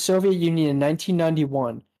collapse of the Soviet Union in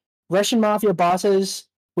 1991, Russian mafia bosses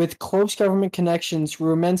with close government connections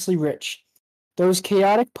were immensely rich. Those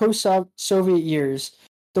chaotic post-Soviet years,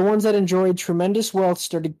 the ones that enjoyed tremendous wealth,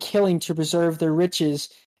 started killing to preserve their riches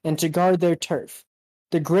and to guard their turf.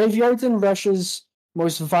 The graveyards in Russia's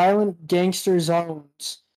most violent gangster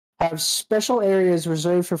zones have special areas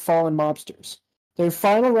reserved for fallen mobsters. Their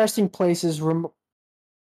final resting places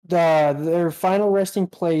their final resting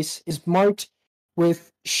place is marked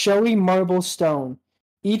with showy marble stone,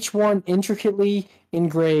 each one intricately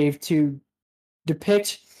engraved to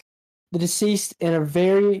depict the deceased in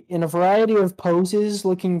a variety of poses,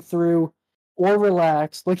 looking tough or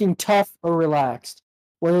relaxed,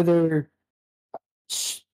 whether they're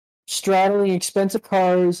straddling expensive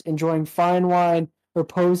cars, enjoying fine wine, or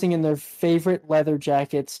posing in their favorite leather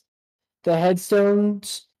jackets. The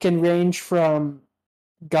headstones can range from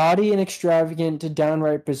gaudy and extravagant to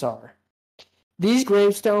downright bizarre. These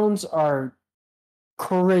gravestones are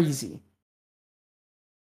crazy.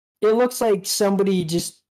 It looks like somebody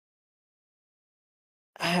just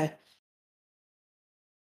I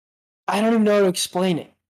don't even know how to explain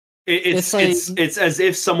it. It's as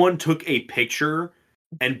if someone took a picture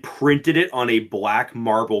and printed it on a black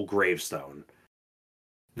marble gravestone.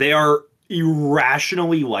 They are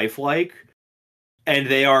irrationally lifelike, and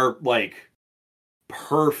they are like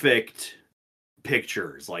perfect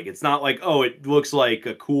pictures. Like, it's not like, oh, it looks like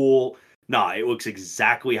a cool. Nah, it looks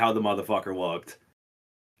exactly how the motherfucker looked.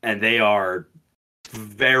 And they are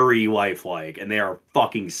very lifelike, and they are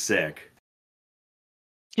fucking sick.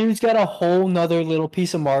 Dude's got a whole nother little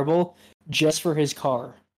piece of marble just for his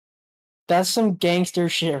car. That's some gangster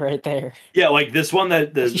shit right there. Yeah, like this one,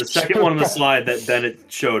 that the second one on the slide that Bennett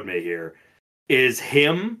showed me here is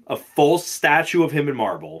him, a full statue of him in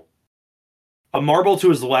marble. A marble to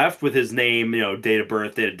his left with his name, date of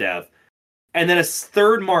birth, date of death. And then a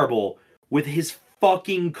third marble with his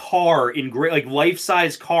fucking car engraved, like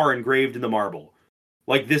life-size car engraved in the marble.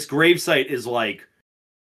 Like, this gravesite is like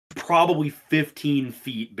probably 15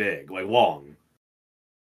 feet big, like long.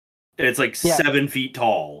 And it's like 7 feet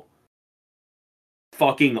tall.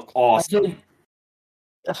 Fucking awesome.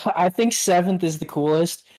 I think 7th is the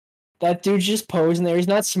coolest. That dude's just posing there. He's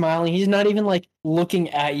not smiling. He's not even like looking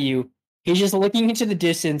at you. He's just looking into the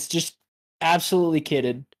distance, just absolutely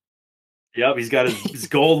kidded. Yep, he's got his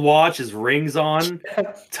gold watch, his rings on,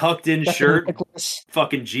 tucked in shirt,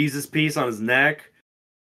 fucking Jesus piece on his neck.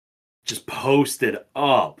 Just posted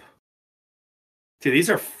up. Dude, these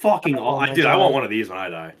are fucking dude, I want one of these when I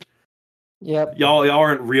die. Yep. Y'all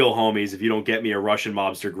aren't real homies if you don't get me a Russian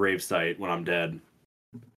mobster gravesite when I'm dead.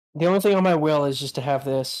 The only thing on my will is just to have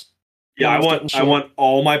this. Yeah, I want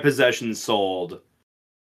all my possessions sold.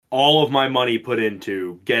 All of my money put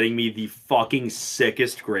into getting me the fucking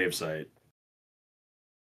sickest gravesite.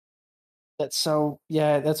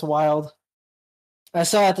 That's wild. I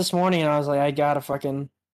saw it this morning and I was like, I gotta put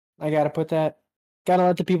that. Gotta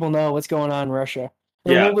let the people know what's going on in Russia.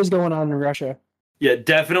 And what was going on in Russia. Yeah,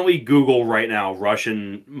 definitely Google right now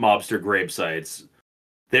Russian mobster gravesites.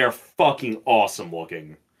 They're fucking awesome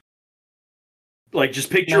looking. Like, just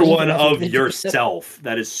picture one of yourself.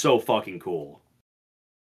 That is so fucking cool.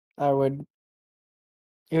 It would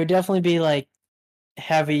definitely be like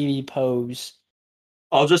heavy pose.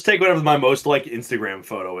 I'll just take whatever my most liked Instagram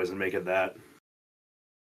photo is and make it that. And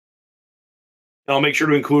I'll make sure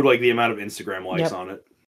to include like the amount of Instagram likes on it.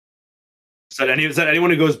 Said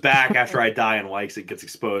anyone who goes back after I die and likes it gets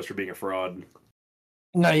exposed for being a fraud.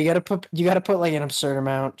 No, you gotta put like an absurd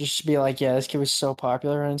amount. Just to be like, yeah, this kid was so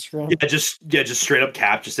popular on Instagram. Yeah, just straight up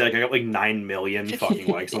cap. Just say like I got like 9 million fucking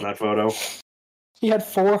likes on that photo. He had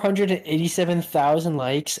 487,000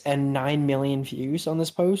 likes and 9 million views on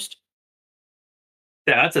this post.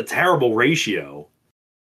 Yeah, that's a terrible ratio.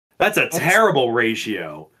 That's terrible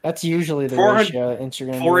ratio. That's usually the ratio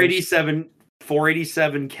Instagram.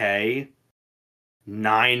 487K,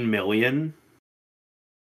 9 million.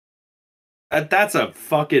 That's a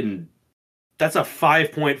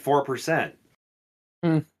 5.4%.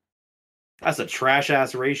 That's a trash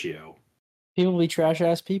ass ratio. People be trash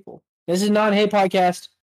ass people. This is not a hate podcast.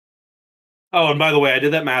 Oh, and by the way, I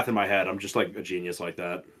did that math in my head. I'm just like a genius like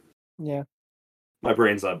that. Yeah. My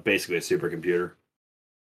brain's basically a supercomputer.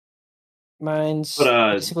 Mine's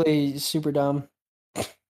basically super dumb.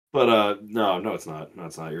 But no, it's not. No,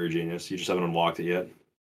 it's not. You're a genius. You just haven't unlocked it yet.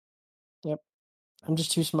 Yep. I'm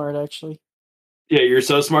just too smart, actually. Yeah, you're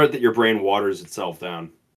so smart that your brain waters itself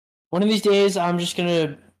down. One of these days, I'm just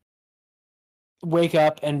gonna wake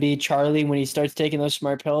up and be Charlie when he starts taking those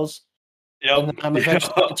smart pills. Yep. And then I'm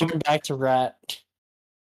eventually gonna turn back to Rat.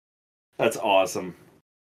 That's awesome.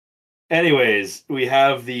 Anyways, we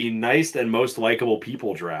have the nice and most likable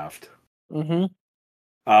people draft. Mm-hmm.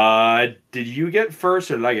 Did you get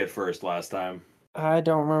first or did I get first last time? I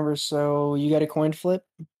don't remember. So you got a coin flip?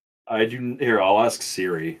 I do. Here, I'll ask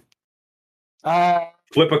Siri.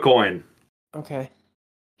 Flip a coin. Okay.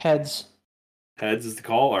 Heads. Heads is the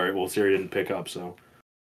call? Alright, well, Siri didn't pick up, so.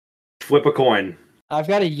 Flip a coin. I've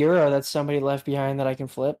got a euro that somebody left behind that I can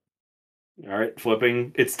flip. Alright,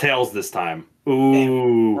 flipping. It's tails this time.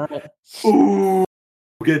 Ooh. Right. Ooh.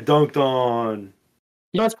 Get dunked on.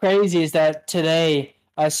 You know what's crazy is that today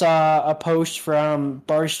I saw a post from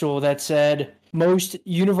Barstool that said most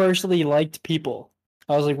universally liked people.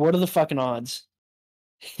 I was like, what are the fucking odds?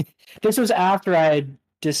 This was after I had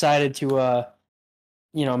decided to,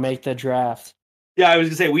 make the draft. Yeah, I was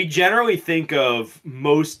going to say, we generally think of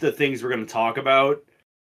most of the things we're going to talk about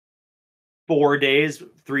 3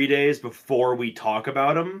 days before we talk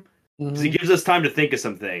about them. Because it gives us time to think of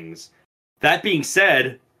some things. That being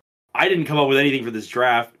said, I didn't come up with anything for this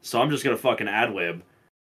draft, so I'm just going to fucking ad-lib.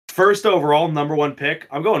 First overall, number 1 pick,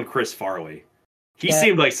 I'm going Chris Farley. He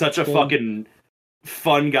seemed like such a fucking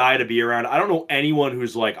fun guy to be around. I don't know anyone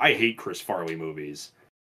who's like, I hate Chris Farley movies.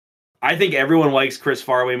 I think everyone likes Chris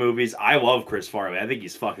Farley movies. I love Chris Farley. I think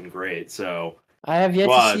he's fucking great. So I have yet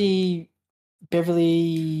to see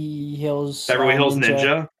Beverly Hills Beverly Hills Ninja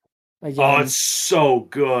Ninja. Oh, again. it's so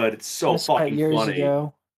good. It's so I saw it fucking years funny.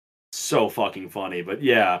 ago. So fucking funny. But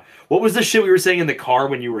yeah, what was the shit we were saying in the car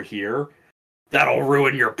when you were here? That'll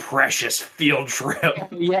ruin your precious field trip.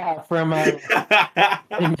 Yeah, from in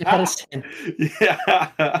Madison. Yeah.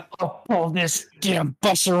 I'll pull this damn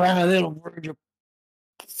bus around. It'll ruin your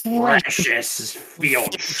Precious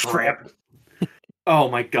field trip. Oh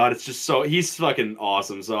my god, it's just so he's fucking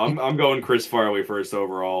awesome. So I'm going Chris Farley first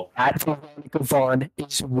overall. That Veronica Vaughn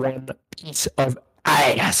is one piece of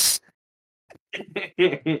ass.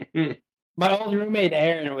 My old roommate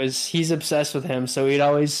Aaron he's obsessed with him, so he'd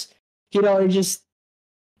always just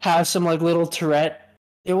have some like little Tourette.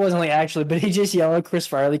 It wasn't like actually, but he just yell at Chris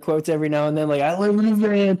Farley quotes every now and then, like I live in a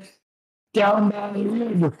van down by the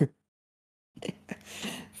river.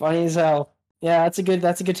 Funny as hell. Yeah, that's a good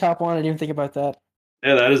top one. I didn't even think about that.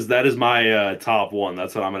 Yeah, that is my top one.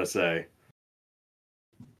 That's what I'm gonna say.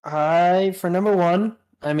 For number one,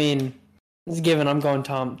 I mean, it's given. I'm going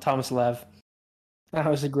Tomislav. That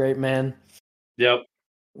was a great man. Yep.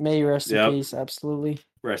 May you rest in peace. Absolutely.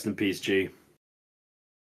 Rest in peace, G.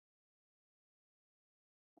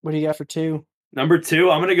 What do you got for two? Number two,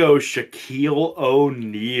 I'm gonna go Shaquille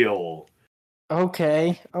O'Neal.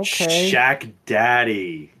 Okay. Shaq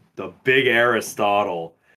Daddy, the big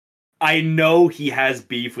Aristotle. I know he has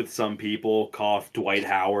beef with some people, cough Dwight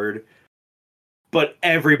Howard, but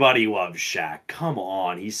everybody loves Shaq. Come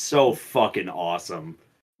on, he's so fucking awesome.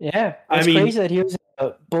 Yeah, it's crazy that he was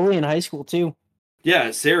a bully in high school too. Yeah,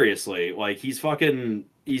 seriously, like he's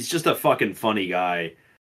just a fucking funny guy.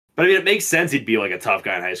 But I mean, it makes sense he'd be like a tough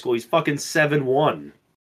guy in high school. He's fucking 7'1".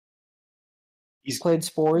 He's played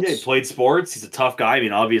sports. Yeah, he played sports. He's a tough guy. I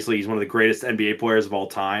mean, obviously, he's one of the greatest NBA players of all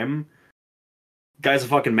time. Guy's a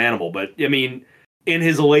fucking manimal. But, I mean, in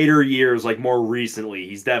his later years, like more recently,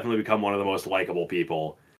 he's definitely become one of the most likable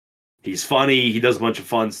people. He's funny. He does a bunch of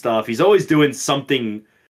fun stuff. He's always doing something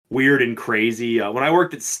weird and crazy. When I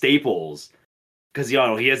worked at Staples, because, he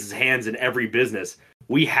has his hands in every business,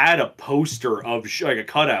 we had a poster of, like a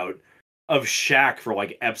cutout of Shaq for,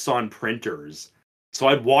 like, Epson printers. So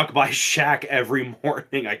I'd walk by Shaq every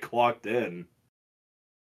morning I clocked in.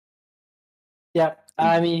 Yeah,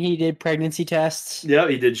 I mean, he did pregnancy tests. Yeah,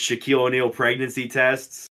 he did Shaquille O'Neal pregnancy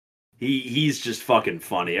tests. He's just fucking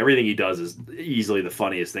funny. Everything he does is easily the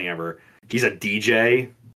funniest thing ever. He's a DJ.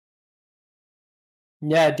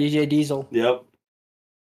 Yeah, DJ Diesel. Yep.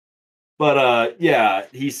 But yeah,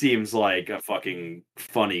 he seems like a fucking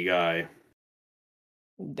funny guy.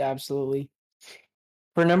 Absolutely.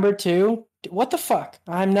 For number two, what the fuck?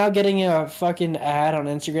 I'm now getting a fucking ad on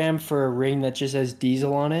Instagram for a ring that just has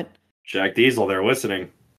Diesel on it. Shaq Diesel, they're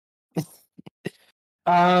listening.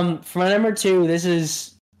 For my number two,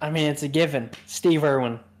 it's a given. Steve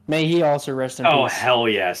Irwin. May he also rest in peace. Oh, hell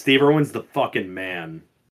yeah. Steve Irwin's the fucking man.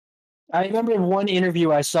 I remember in one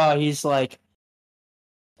interview I saw, he's like,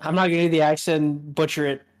 I'm not going to do the accent, butcher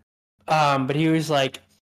it, but he was like,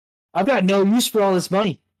 I've got no use for all this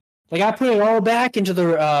money. Like, I put it all back into the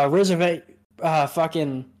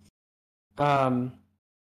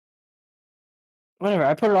whatever.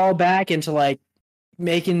 I put it all back into, like,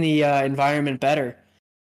 making the environment better.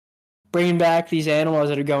 Bringing back these animals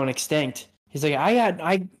that are going extinct. He's like,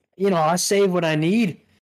 I save what I need,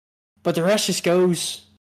 but the rest just goes,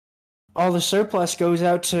 all the surplus goes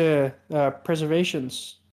out to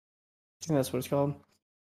preservations. I think that's what it's called.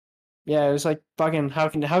 Yeah, it was like fucking. How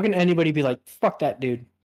can anybody be like, fuck that dude?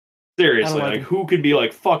 Seriously, like who could be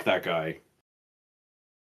like, fuck that guy?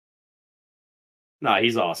 Nah,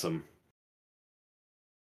 he's awesome.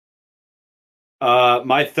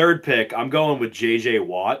 My third pick, I'm going with JJ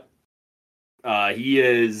Watt. He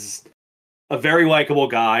is a very likable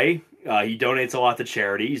guy. He donates a lot to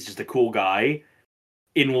charity. He's just a cool guy.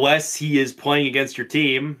 Unless he is playing against your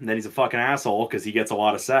team, then he's a fucking asshole because he gets a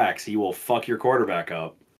lot of sacks. He will fuck your quarterback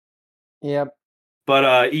up. Yep.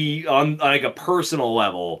 But he, on like a personal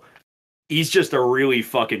level, he's just a really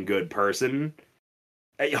fucking good person.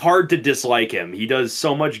 Hard to dislike him. He does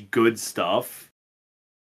so much good stuff.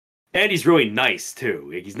 And he's really nice, too.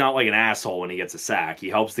 He's not like an asshole when he gets a sack. He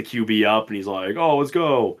helps the QB up, and he's like, oh, let's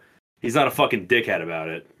go. He's not a fucking dickhead about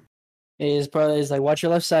it. His brother is like, watch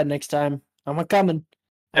your left side next time. I'm a-coming.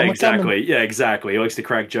 Exactly. Yeah, exactly. He likes to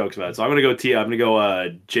crack jokes about it. So I'm gonna go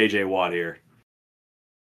JJ Watt here.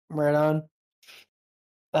 Right on.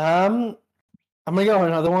 I'm gonna go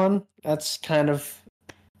another one that's kind of,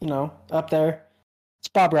 up there. It's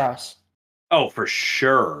Bob Ross. Oh, for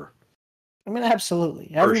sure. I mean, absolutely.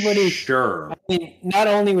 For Everybody. sure. I mean, not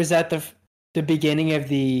only was that the beginning of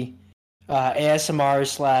the ASMR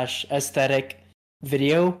slash aesthetic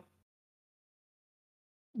video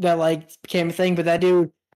that like became a thing, but that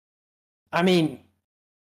dude, I mean,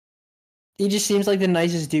 he just seems like the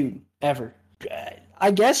nicest dude ever.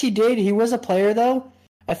 I guess he did. He was a player though.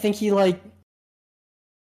 I think he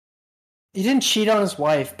didn't cheat on his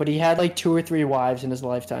wife, but he had like 2 or 3 wives in his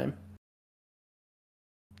lifetime.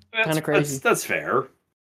 Kind of crazy. That's fair.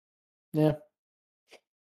 Yeah.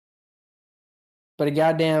 But a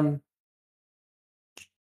goddamn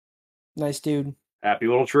nice dude. Happy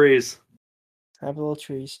little trees. Happy little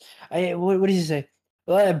trees. What does he say?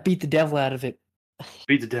 Well, I beat the devil out of it.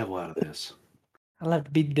 Beat the devil out of this. I love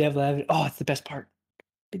to beat the devil out of it. Oh, it's the best part.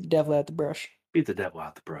 Beat the devil out the brush. Beat the devil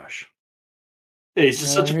out the brush. Yeah, he's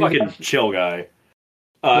just such a fucking chill guy.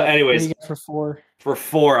 Anyways, what do you got for 4? For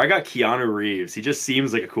 4, I got Keanu Reeves. He just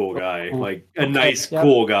seems like a cool guy, like a nice,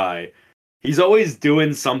 cool guy. He's always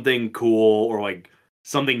doing something cool or like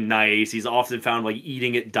something nice. He's often found like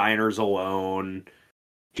eating at diners alone.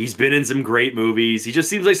 He's been in some great movies. He just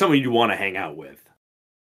seems like someone you want to hang out with.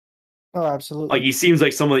 Oh, absolutely. Like he seems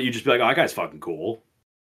like someone that you just be like, oh, that guy's fucking cool.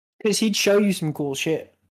 Because he'd show you some cool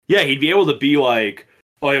shit. Yeah, he'd be able to be like,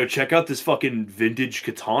 oh, yo, check out this fucking vintage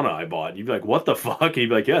katana I bought. And you'd be like, what the fuck? And he'd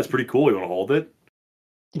be like, yeah, it's pretty cool. You want to hold it?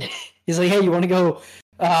 He's like, hey, you want to go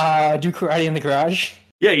do karate in the garage?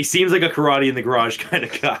 Yeah, he seems like a karate in the garage kind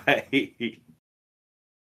of guy. I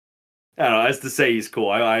don't know. That's to say he's cool.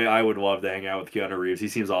 I would love to hang out with Keanu Reeves. He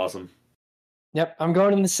seems awesome. Yep, I'm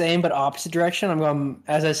going in the same but opposite direction. I'm going,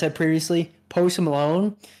 as I said previously, Post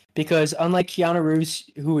Malone, because unlike Keanu Reeves,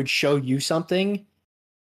 who would show you something,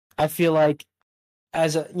 I feel like, I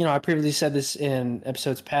previously said this in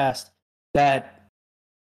episodes past, that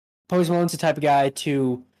Post Malone's the type of guy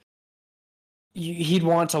he'd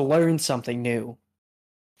want to learn something new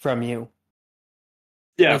from you.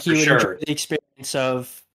 Yeah, like for sure. Enjoy the experience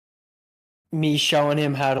of me showing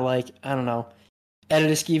him how to, like, I don't know,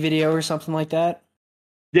 edit a ski video or something like that.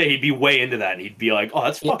 Yeah, he'd be way into that. And he'd be like, oh,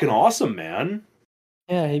 that's fucking awesome, man.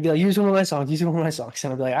 Yeah, he'd be like, use one of my songs.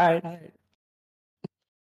 And I'd be like, all right.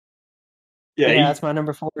 Yeah, that's my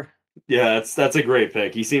number 4. Yeah, that's a great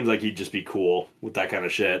pick. He seems like he'd just be cool with that kind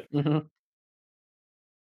of shit. Mm-hmm.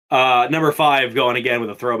 Number 5, going again with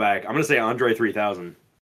a throwback. I'm going to say Andre 3000.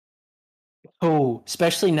 Oh,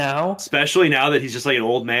 especially now? Especially now that he's just like an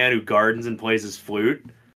old man who gardens and plays his flute.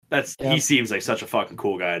 He seems like such a fucking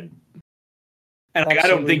cool guy. And like, I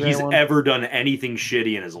don't think he's ever done anything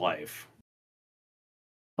shitty in his life.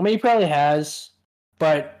 I mean, he probably has,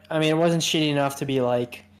 but I mean, it wasn't shitty enough to be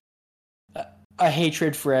like a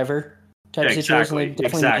hatred forever type of situation.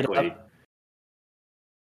 Exactly.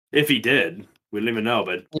 If he did, we don't even know,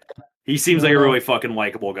 but he seems like a really fucking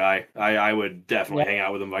likable guy. I would definitely hang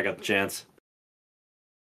out with him if I got the chance.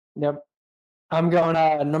 Yep. I'm going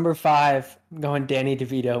number 5. I'm going Danny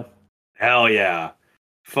DeVito. Hell yeah.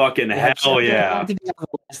 Fucking hell yeah.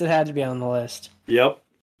 It had to be on the list. Yep,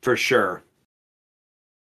 for sure.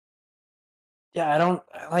 Yeah, I don't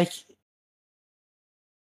like.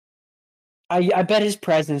 I bet his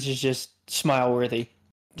presence is just smile worthy.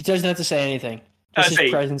 He doesn't have to say anything. Just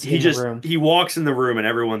his presence in the room. He walks in the room and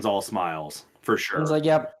everyone's all smiles for sure. He's like,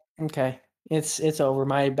 "Yep, okay, it's over.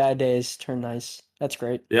 My bad days turn nice. That's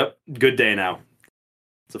great." Yep, good day now.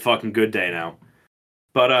 It's a fucking good day now.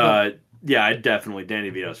 But yeah, I definitely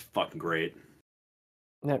Danny DeVito's fucking great.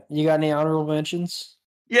 Yep. You got any honorable mentions?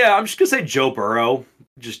 Yeah, I'm just gonna say Joe Burrow,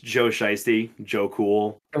 just Joe Shiesty, Joe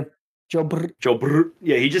Cool. Joe Brr.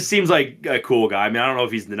 Yeah, he just seems like a cool guy. I mean, I don't know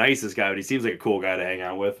if he's the nicest guy, but he seems like a cool guy to hang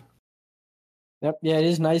out with. Yep. Yeah, it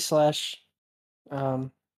is nice /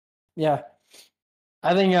 yeah.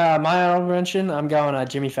 I think my honorable mention, I'm going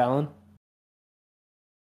Jimmy Fallon.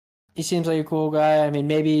 He seems like a cool guy. I mean,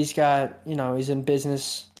 maybe he's got, he's in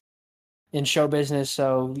show business,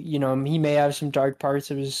 so, he may have some dark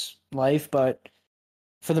parts of his life, but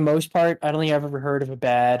for the most part, I don't think I've ever heard of a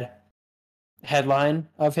bad headline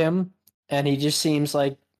of him, and he just seems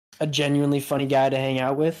like a genuinely funny guy to hang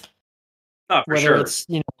out with. Oh, for sure. Whether it's,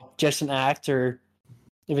 just an act or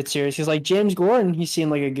if it's serious. Because, like, James Gordon, he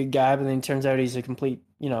seemed like a good guy, but then it turns out he's a complete,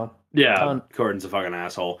 Yeah, cunt. Gordon's a fucking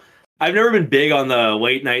asshole. I've never been big on the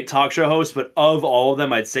late night talk show host, but of all of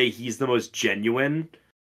them, I'd say he's the most genuine.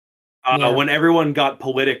 When everyone got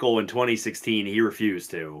political in 2016, he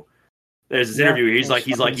refused to. There's this interview. He's like,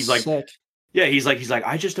 yeah, he's like,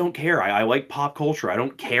 I just don't care. I like pop culture. I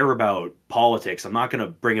don't care about politics. I'm not going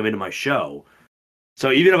to bring him into my show.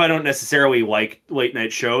 So even if I don't necessarily like late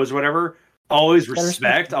night shows or whatever, always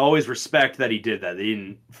respect that he did that. He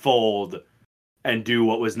didn't fold and do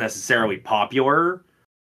what was necessarily popular.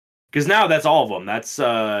 Because now that's all of them. That's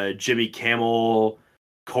Jimmy Kimmel,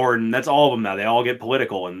 Corden. That's all of them now. They all get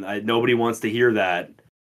political, and nobody wants to hear that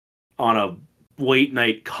on a late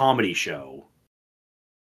night comedy show.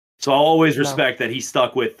 So I'll always respect that he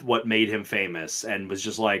stuck with what made him famous and was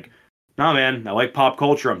just like, nah, man, I like pop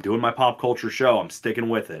culture. I'm doing my pop culture show. I'm sticking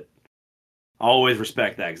with it. I'll always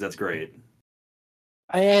respect that because that's great.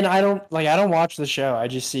 And I don't watch the show. I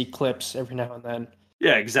just see clips every now and then.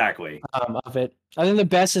 Yeah, exactly. Of it. I think the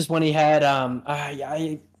best is when he had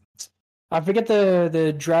I forget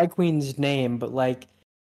the drag queen's name, but like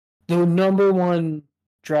the number one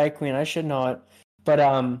drag queen. I should know it, but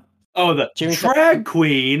Oh, the Jimmy drag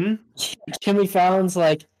queen. Jimmy Fallon's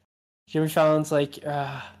like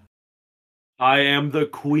I am the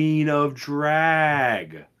queen of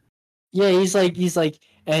drag. Yeah, he's like,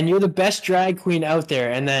 and you're the best drag queen out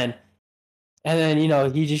there, and then you know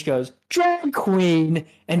he just goes drag queen,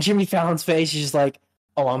 and Jimmy Fallon's face is just like,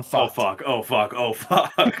 oh, I'm fucked. Oh fuck.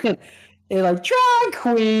 They're like, drag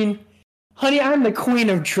queen, honey, I'm the queen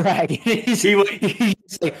of drag. he's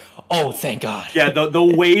like, oh, thank God. Yeah, the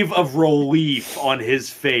wave of relief on his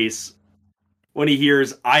face when he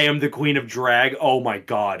hears I am the queen of drag. Oh my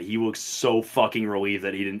God, he looks so fucking relieved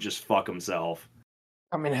that he didn't just fuck himself.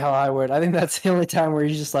 I mean, hell, I would. I think that's the only time where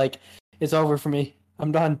he's just like, it's over for me.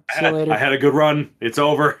 I'm done. See you later. I had a good run. It's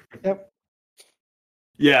over. Yep.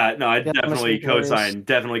 Yeah, no, I definitely co-sign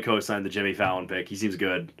the Jimmy Fallon pick. He seems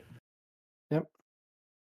good. Yep.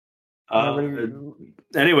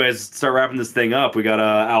 Anyways, start wrapping this thing up. We got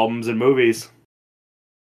albums and movies.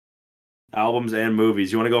 Albums and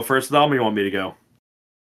movies. You want to go first with the album, or you want me to go?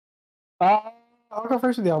 I'll go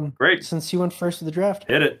first with the album. Great. Since you went first with the draft.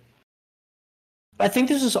 Hit it. I think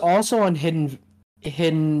this is also on Hidden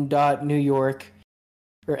New York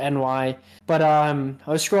or NY. But I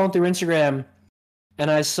was scrolling through Instagram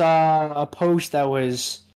and I saw a post that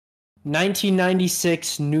was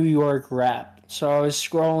 1996 New York rap. So I was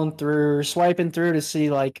swiping through to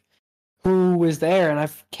see like who was there, and I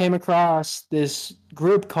came across this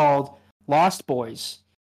group called Lost Boys,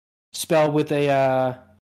 spelled with a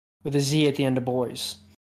Z at the end of boys.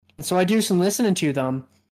 And so I do some listening to them,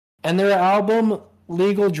 and their album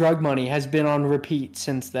Legal Drug Money has been on repeat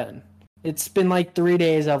since then. It's been like 3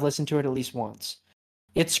 days I've listened to it at least once.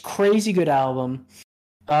 It's crazy good album.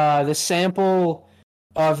 The sample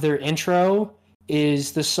of their intro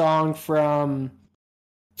is the song from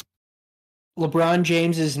LeBron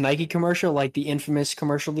James's Nike commercial, like the infamous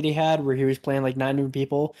commercial that he had where he was playing like 900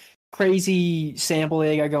 people. Crazy sample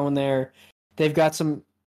they got going there. They've got some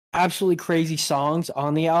absolutely crazy songs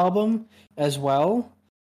on the album as well.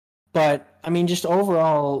 But, I mean, just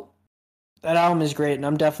overall, that album is great, and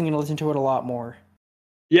I'm definitely going to listen to it a lot more.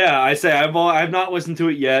 Yeah, I say I've not listened to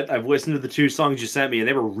it yet. I've listened to the 2 songs you sent me, and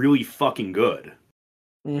they were really fucking good.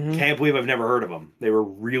 Mm-hmm. Can't believe I've never heard of them. They were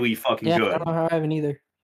really fucking good. I don't know how I haven't either.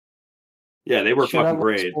 Yeah, they were fucking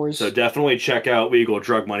great. So definitely check out Legal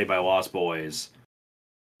Drug Money by Lost Boys.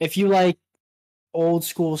 If you like old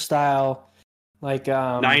school style, like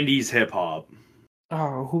 90s hip hop.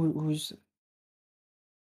 Oh, who's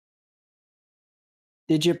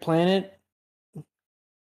Digit Planet?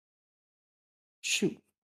 Shoot.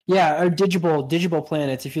 Yeah, or Digital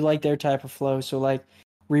Planets, if you like their type of flow. So like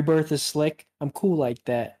Rebirth is slick. I'm cool like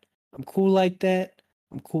that. I'm cool like that.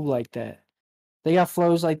 I'm cool like that. They got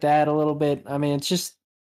flows like that a little bit. I mean, it's just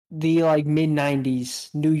the like mid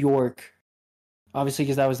 90s New York. Obviously,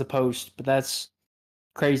 because that was the post, but that's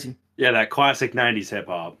crazy. Yeah, that classic 90s hip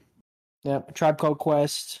hop. Yep, yeah, Tribe Called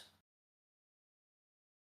Quest.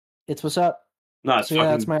 It's what's up. No, it's fucking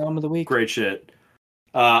that's my album of the week. Great shit.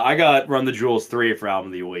 I got Run the Jewels 3 for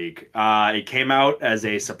album of the week. It came out as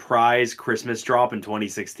a surprise Christmas drop in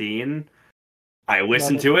 2016. I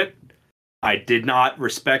listened to it. I did not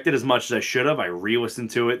respect it as much as I should have. I re-listened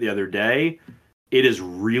to it the other day. It is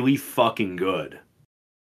really fucking good.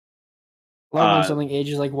 Love when something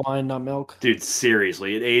ages like wine, not milk. Dude,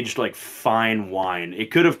 seriously, it aged like fine wine.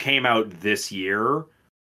 It could have came out this year,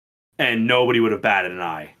 and nobody would have batted an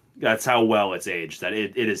eye. That's how well it's aged. That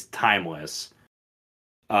it is timeless.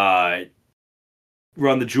 Run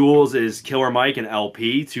the Jewels is Killer Mike and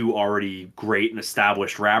LP, 2 already great and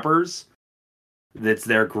established rappers. That's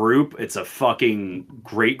their group. It's a fucking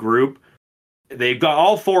great group. They've got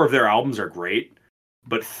all 4 of their albums are great,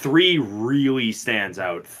 but 3 really stands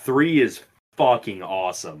out. 3 is fucking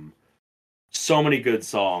awesome. So many good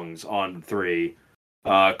songs on 3.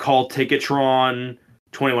 Call Ticketron,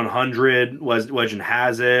 2100, Legend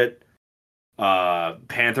Has It,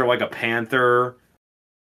 Panther Like a Panther,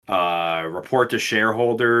 Report to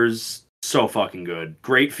Shareholders. So fucking good.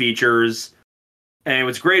 Great features. And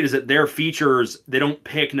what's great is that their features, they don't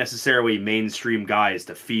pick necessarily mainstream guys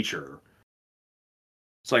to feature.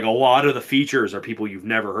 It's like a lot of the features are people you've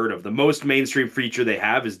never heard of. The most mainstream feature they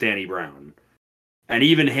have is Danny Brown. And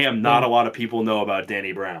even him, not a lot of people know about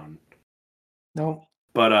Danny Brown. No.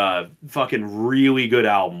 But fucking really good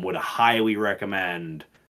album. Would highly recommend.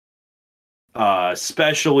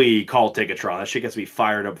 Especially Call Ticketron. That shit gets me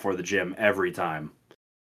fired up for the gym every time.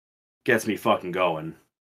 Gets me fucking going.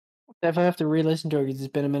 Definitely have to re-listen to it because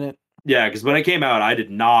it's been a minute. Yeah, because when it came out, I did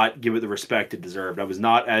not give it the respect it deserved. I was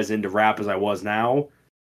not as into rap as I was now.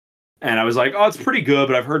 And I was like, oh, it's pretty good,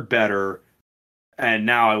 but I've heard better. And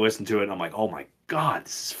now I listen to it and I'm like, oh my God,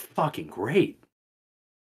 this is fucking great.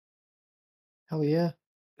 Hell yeah.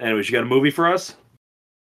 Anyways, you got a movie for us?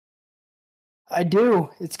 I do.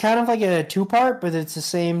 It's kind of like a two-part, but it's the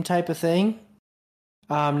same type of thing.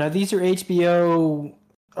 Now, these are HBO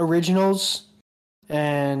originals,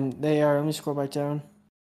 and they are, let me scroll back down.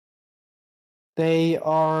 They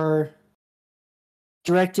are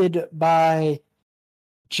directed by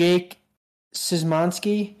Jake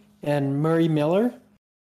Szymanski and Murray Miller.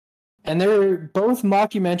 And they're both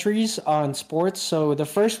mockumentaries on sports. So the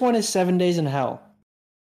first one is 7 Days in Hell,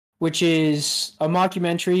 which is a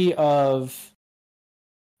mockumentary of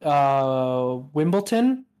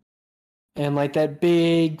Wimbledon and like that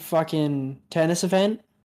big fucking tennis event.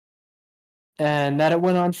 And that it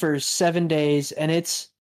went on for 7 days, and it's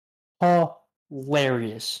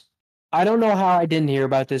hilarious. I don't know how I didn't hear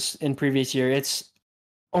about this in previous year. It's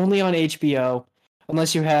only on HBO.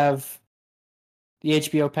 Unless you have the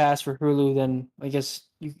HBO pass for Hulu, then I guess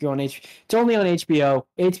you could go on HBO. It's only on HBO.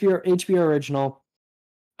 HBO original.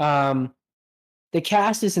 The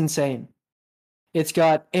cast is insane. It's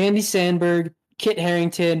got Andy Samberg, Kit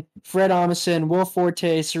Harington, Fred Armisen, Will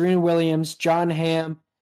Forte, Serena Williams, John Hamm,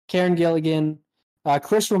 Karen Gilligan,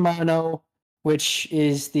 Chris Romano, which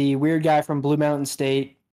is the weird guy from Blue Mountain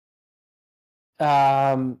State,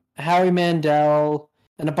 Howie Mandel,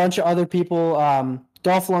 and a bunch of other people,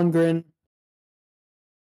 Dolph Lundgren,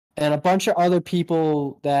 and a bunch of other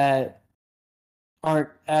people that aren't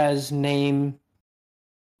as named.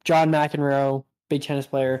 John McEnroe, big tennis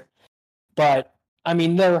player. But, I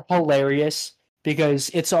mean, they're hilarious because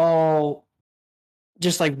it's all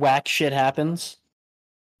just like whack shit happens.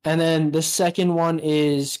 And then the second one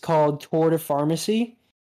is called Tour de Pharmacy.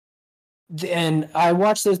 And I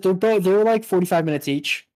watched this. They're like 45 minutes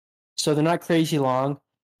each, so they're not crazy long.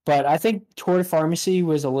 But I think Tour de Pharmacy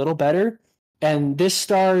was a little better. And this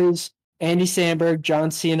stars Andy Samberg, John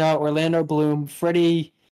Cena, Orlando Bloom,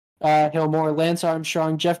 Freddie Highmore, Lance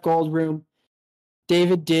Armstrong, Jeff Goldblum,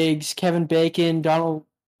 David Diggs, Kevin Bacon,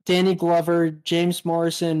 Danny Glover, James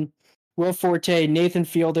Morrison, Will Forte, Nathan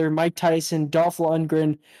Fielder, Mike Tyson, Dolph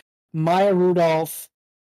Lundgren, Maya Rudolph,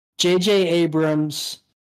 J.J. Abrams,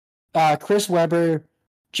 Chris Webber,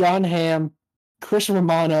 John Hamm, Chris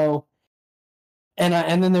Romano,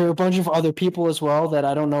 and then there are a bunch of other people as well that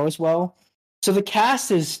I don't know as well. So the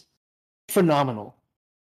cast is phenomenal.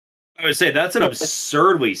 I would say that's an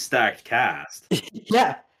absurdly stacked cast.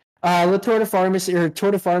 Yeah. The Tour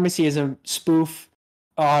de Pharmacy is a spoof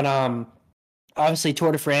on obviously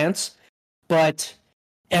Tour de France, but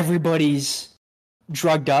everybody's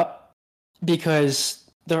drugged up because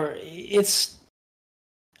I'm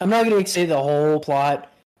not going to say the whole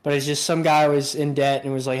plot, but it's just some guy was in debt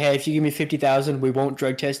and was like, hey, if you give me 50,000, we won't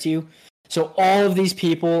drug test you. So all of these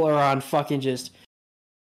people are on fucking just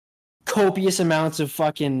copious amounts of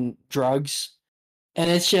fucking drugs, and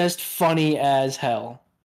it's just funny as hell.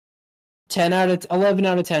 11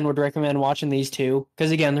 out of 10 would recommend watching these two,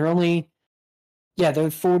 because again, they're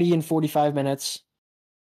 40 and 45 minutes.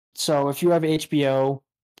 So if you have HBO,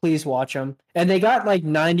 please watch them. And they got like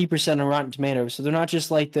 90% on Rotten Tomatoes, so they're not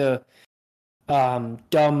just like the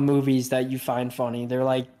dumb movies that you find funny. They're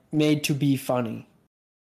like made to be funny.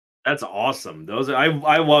 That's awesome.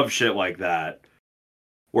 I love shit like that,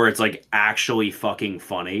 where it's like actually fucking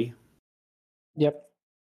funny. Yep.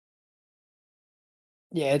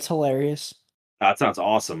 Yeah, it's hilarious. That sounds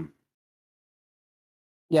awesome.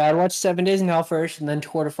 Yeah, I'd watch 7 Days in Hell first, and then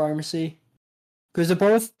Tour de Pharmacy, because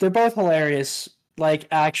they're both hilarious. Like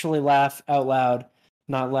actually laugh out loud,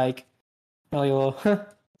 not like like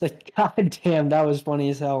god damn, that was funny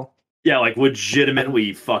as hell. Yeah, like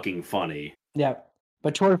legitimately fucking funny. Yeah,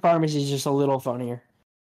 but Tour de Pharmacy is just a little funnier,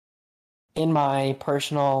 in my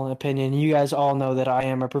personal opinion. You guys all know that I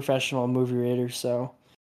am a professional movie rater, so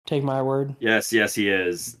take my word. Yes, he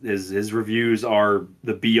is. His reviews are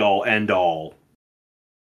the be all end all.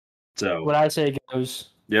 So What I say goes.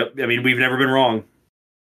 Yep. I mean, we've never been wrong.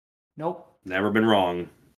 Nope. Never been wrong.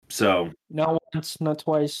 So Not once, not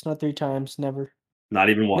twice, not 3 times, never. Not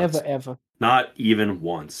even once. Never ever. Not even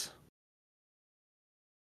once.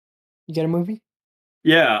 You got a movie?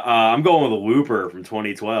 Yeah, I'm going with a Looper from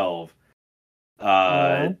 2012. Uh,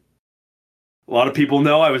 Oh. a lot of people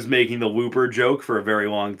know I was making the Looper joke for a very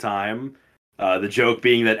long time. The joke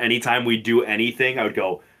being that anytime we do anything, I would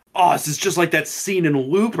go, "Oh, this is just like that scene in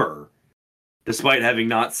Looper," despite having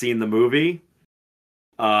not seen the movie.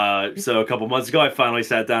 So a couple months ago, I finally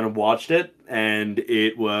sat down and watched it, and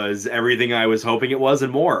it was everything I was hoping it was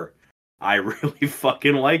and more. I really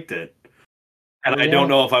fucking liked it. And I don't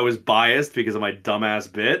Yeah. know if I was biased because of my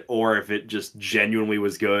dumbass bit or if it just genuinely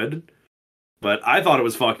was good, but I thought it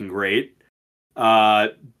was fucking great. Uh,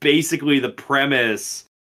 Basically, the premise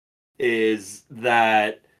is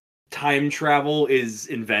that time travel is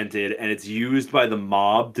invented and it's used by the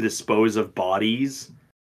mob to dispose of bodies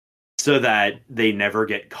so that they never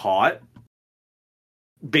get caught.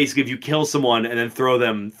 Basically, if you kill someone and then throw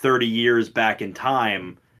them 30 years back in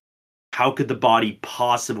time, how could the body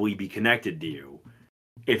possibly be connected to you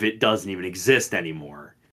if it doesn't even exist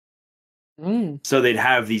anymore? Mm. So they'd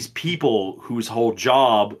have these people whose whole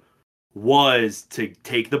job was to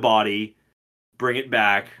take the body, bring it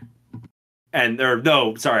back, and or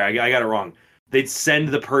no, sorry, I got it wrong. They'd send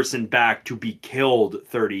the person back to be killed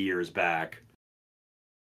 30 years back.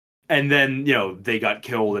 And then, they got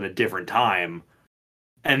killed in a different time.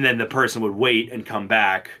 And then the person would wait and come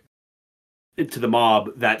back to the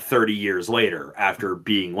mob that 30 years later after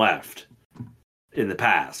being left in the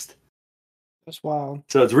past. That's wild.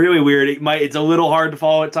 So it's really weird. It's a little hard to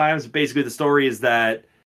follow at times. Basically, the story is that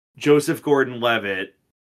Joseph Gordon-Levitt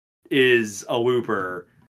is a looper,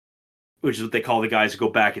 which is what they call the guys who go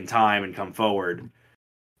back in time and come forward.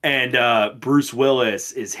 And Bruce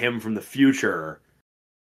Willis is him from the future.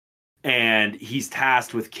 And he's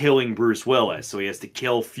tasked with killing Bruce Willis, so he has to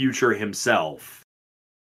kill Future himself.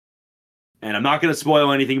 And I'm not going to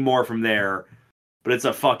spoil anything more from there, but it's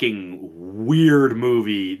a fucking weird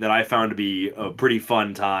movie that I found to be a pretty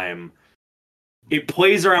fun time. It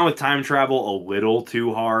plays around with time travel a little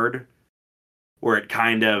too hard, where it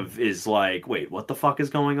kind of is like, wait, what the fuck is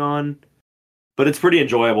going on? But it's pretty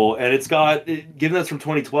enjoyable, and it's got, given that's from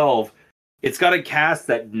 2012, it's got a cast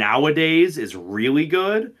that nowadays is really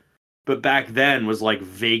good, but back then was like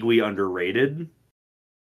vaguely underrated.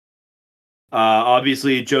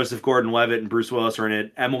 Obviously, Joseph Gordon-Levitt and Bruce Willis are in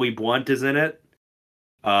it. Emily Blunt is in it.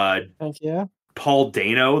 Heck yeah. Paul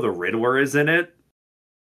Dano, the Riddler, is in it.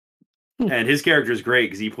 And his character is great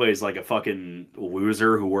because he plays like a fucking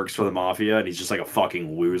loser who works for the mafia, and he's just like a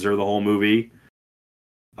fucking loser the whole movie.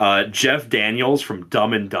 Jeff Daniels from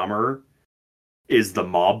Dumb and Dumber is the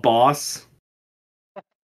mob boss.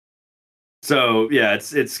 So yeah,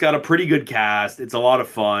 it's got a pretty good cast. It's a lot of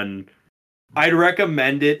fun. I'd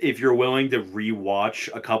recommend it if you're willing to rewatch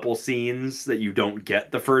a couple scenes that you don't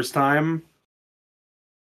get the first time,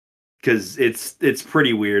 because it's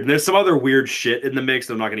pretty weird. And there's some other weird shit in the mix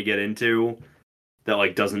that I'm not going to get into that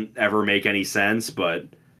like doesn't ever make any sense. But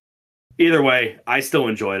either way, I still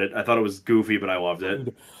enjoyed it. I thought it was goofy, but I loved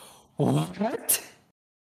it. What?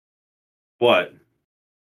 What?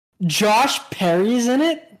 Josh Perry's in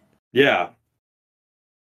it? Yeah.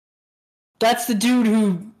 That's the dude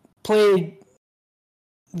who played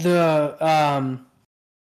the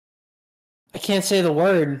I can't say the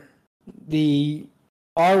word. The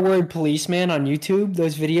R-word policeman on YouTube,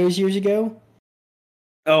 those videos years ago.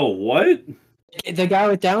 Oh, what? The guy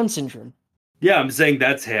with Down syndrome. Yeah, I'm saying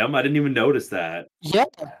that's him. I didn't even notice that. Yeah.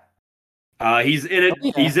 He's in it. Oh,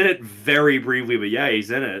 yeah. He's in it very briefly, but yeah,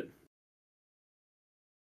 he's in it.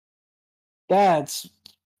 That's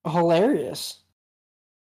hilarious.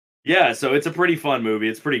 Yeah, so it's a pretty fun movie.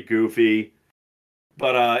 It's pretty goofy.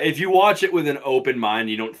 But if you watch it with an open mind,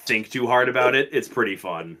 you don't think too hard about it, it's pretty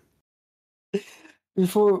fun.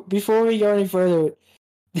 Before we go any further,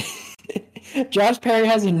 Josh Perry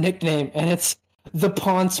has a nickname, and it's the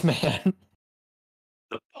Ponce Man.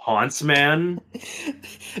 The Ponce Man?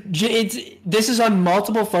 This is on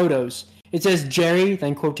multiple photos. It says Jerry,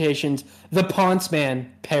 then quotations, the Ponce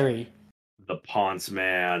Man, Perry. The Ponce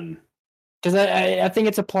Man. Because I think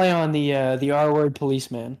it's a play on the R-word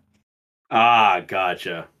policeman. Ah,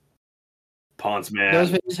 gotcha. Ponce Man.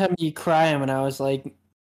 Those videos had me crying when I was like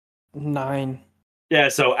 9. Yeah,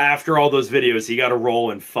 so after all those videos, he got a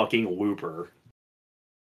role in fucking Looper.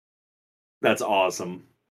 That's awesome.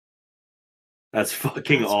 That's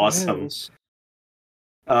fucking awesome.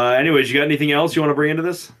 Anyways, you got anything else you want to bring into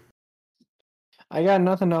this? I got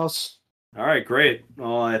nothing else. All right, great.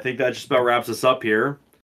 Well, I think that just about wraps us up here.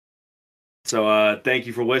 So thank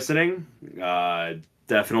you for listening.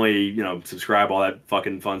 Definitely, subscribe, all that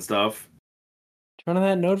fucking fun stuff. Turn on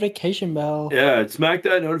that notification bell. Yeah, smack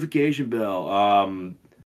that notification bell.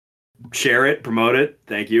 Share it, promote it.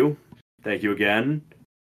 Thank you. Thank you again.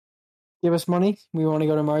 Give us money. We want to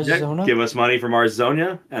go to Mars Yeah, Zona. give us money from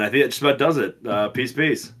Arzonia. And I think that just about does it. Peace,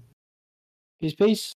 peace. Peace, peace.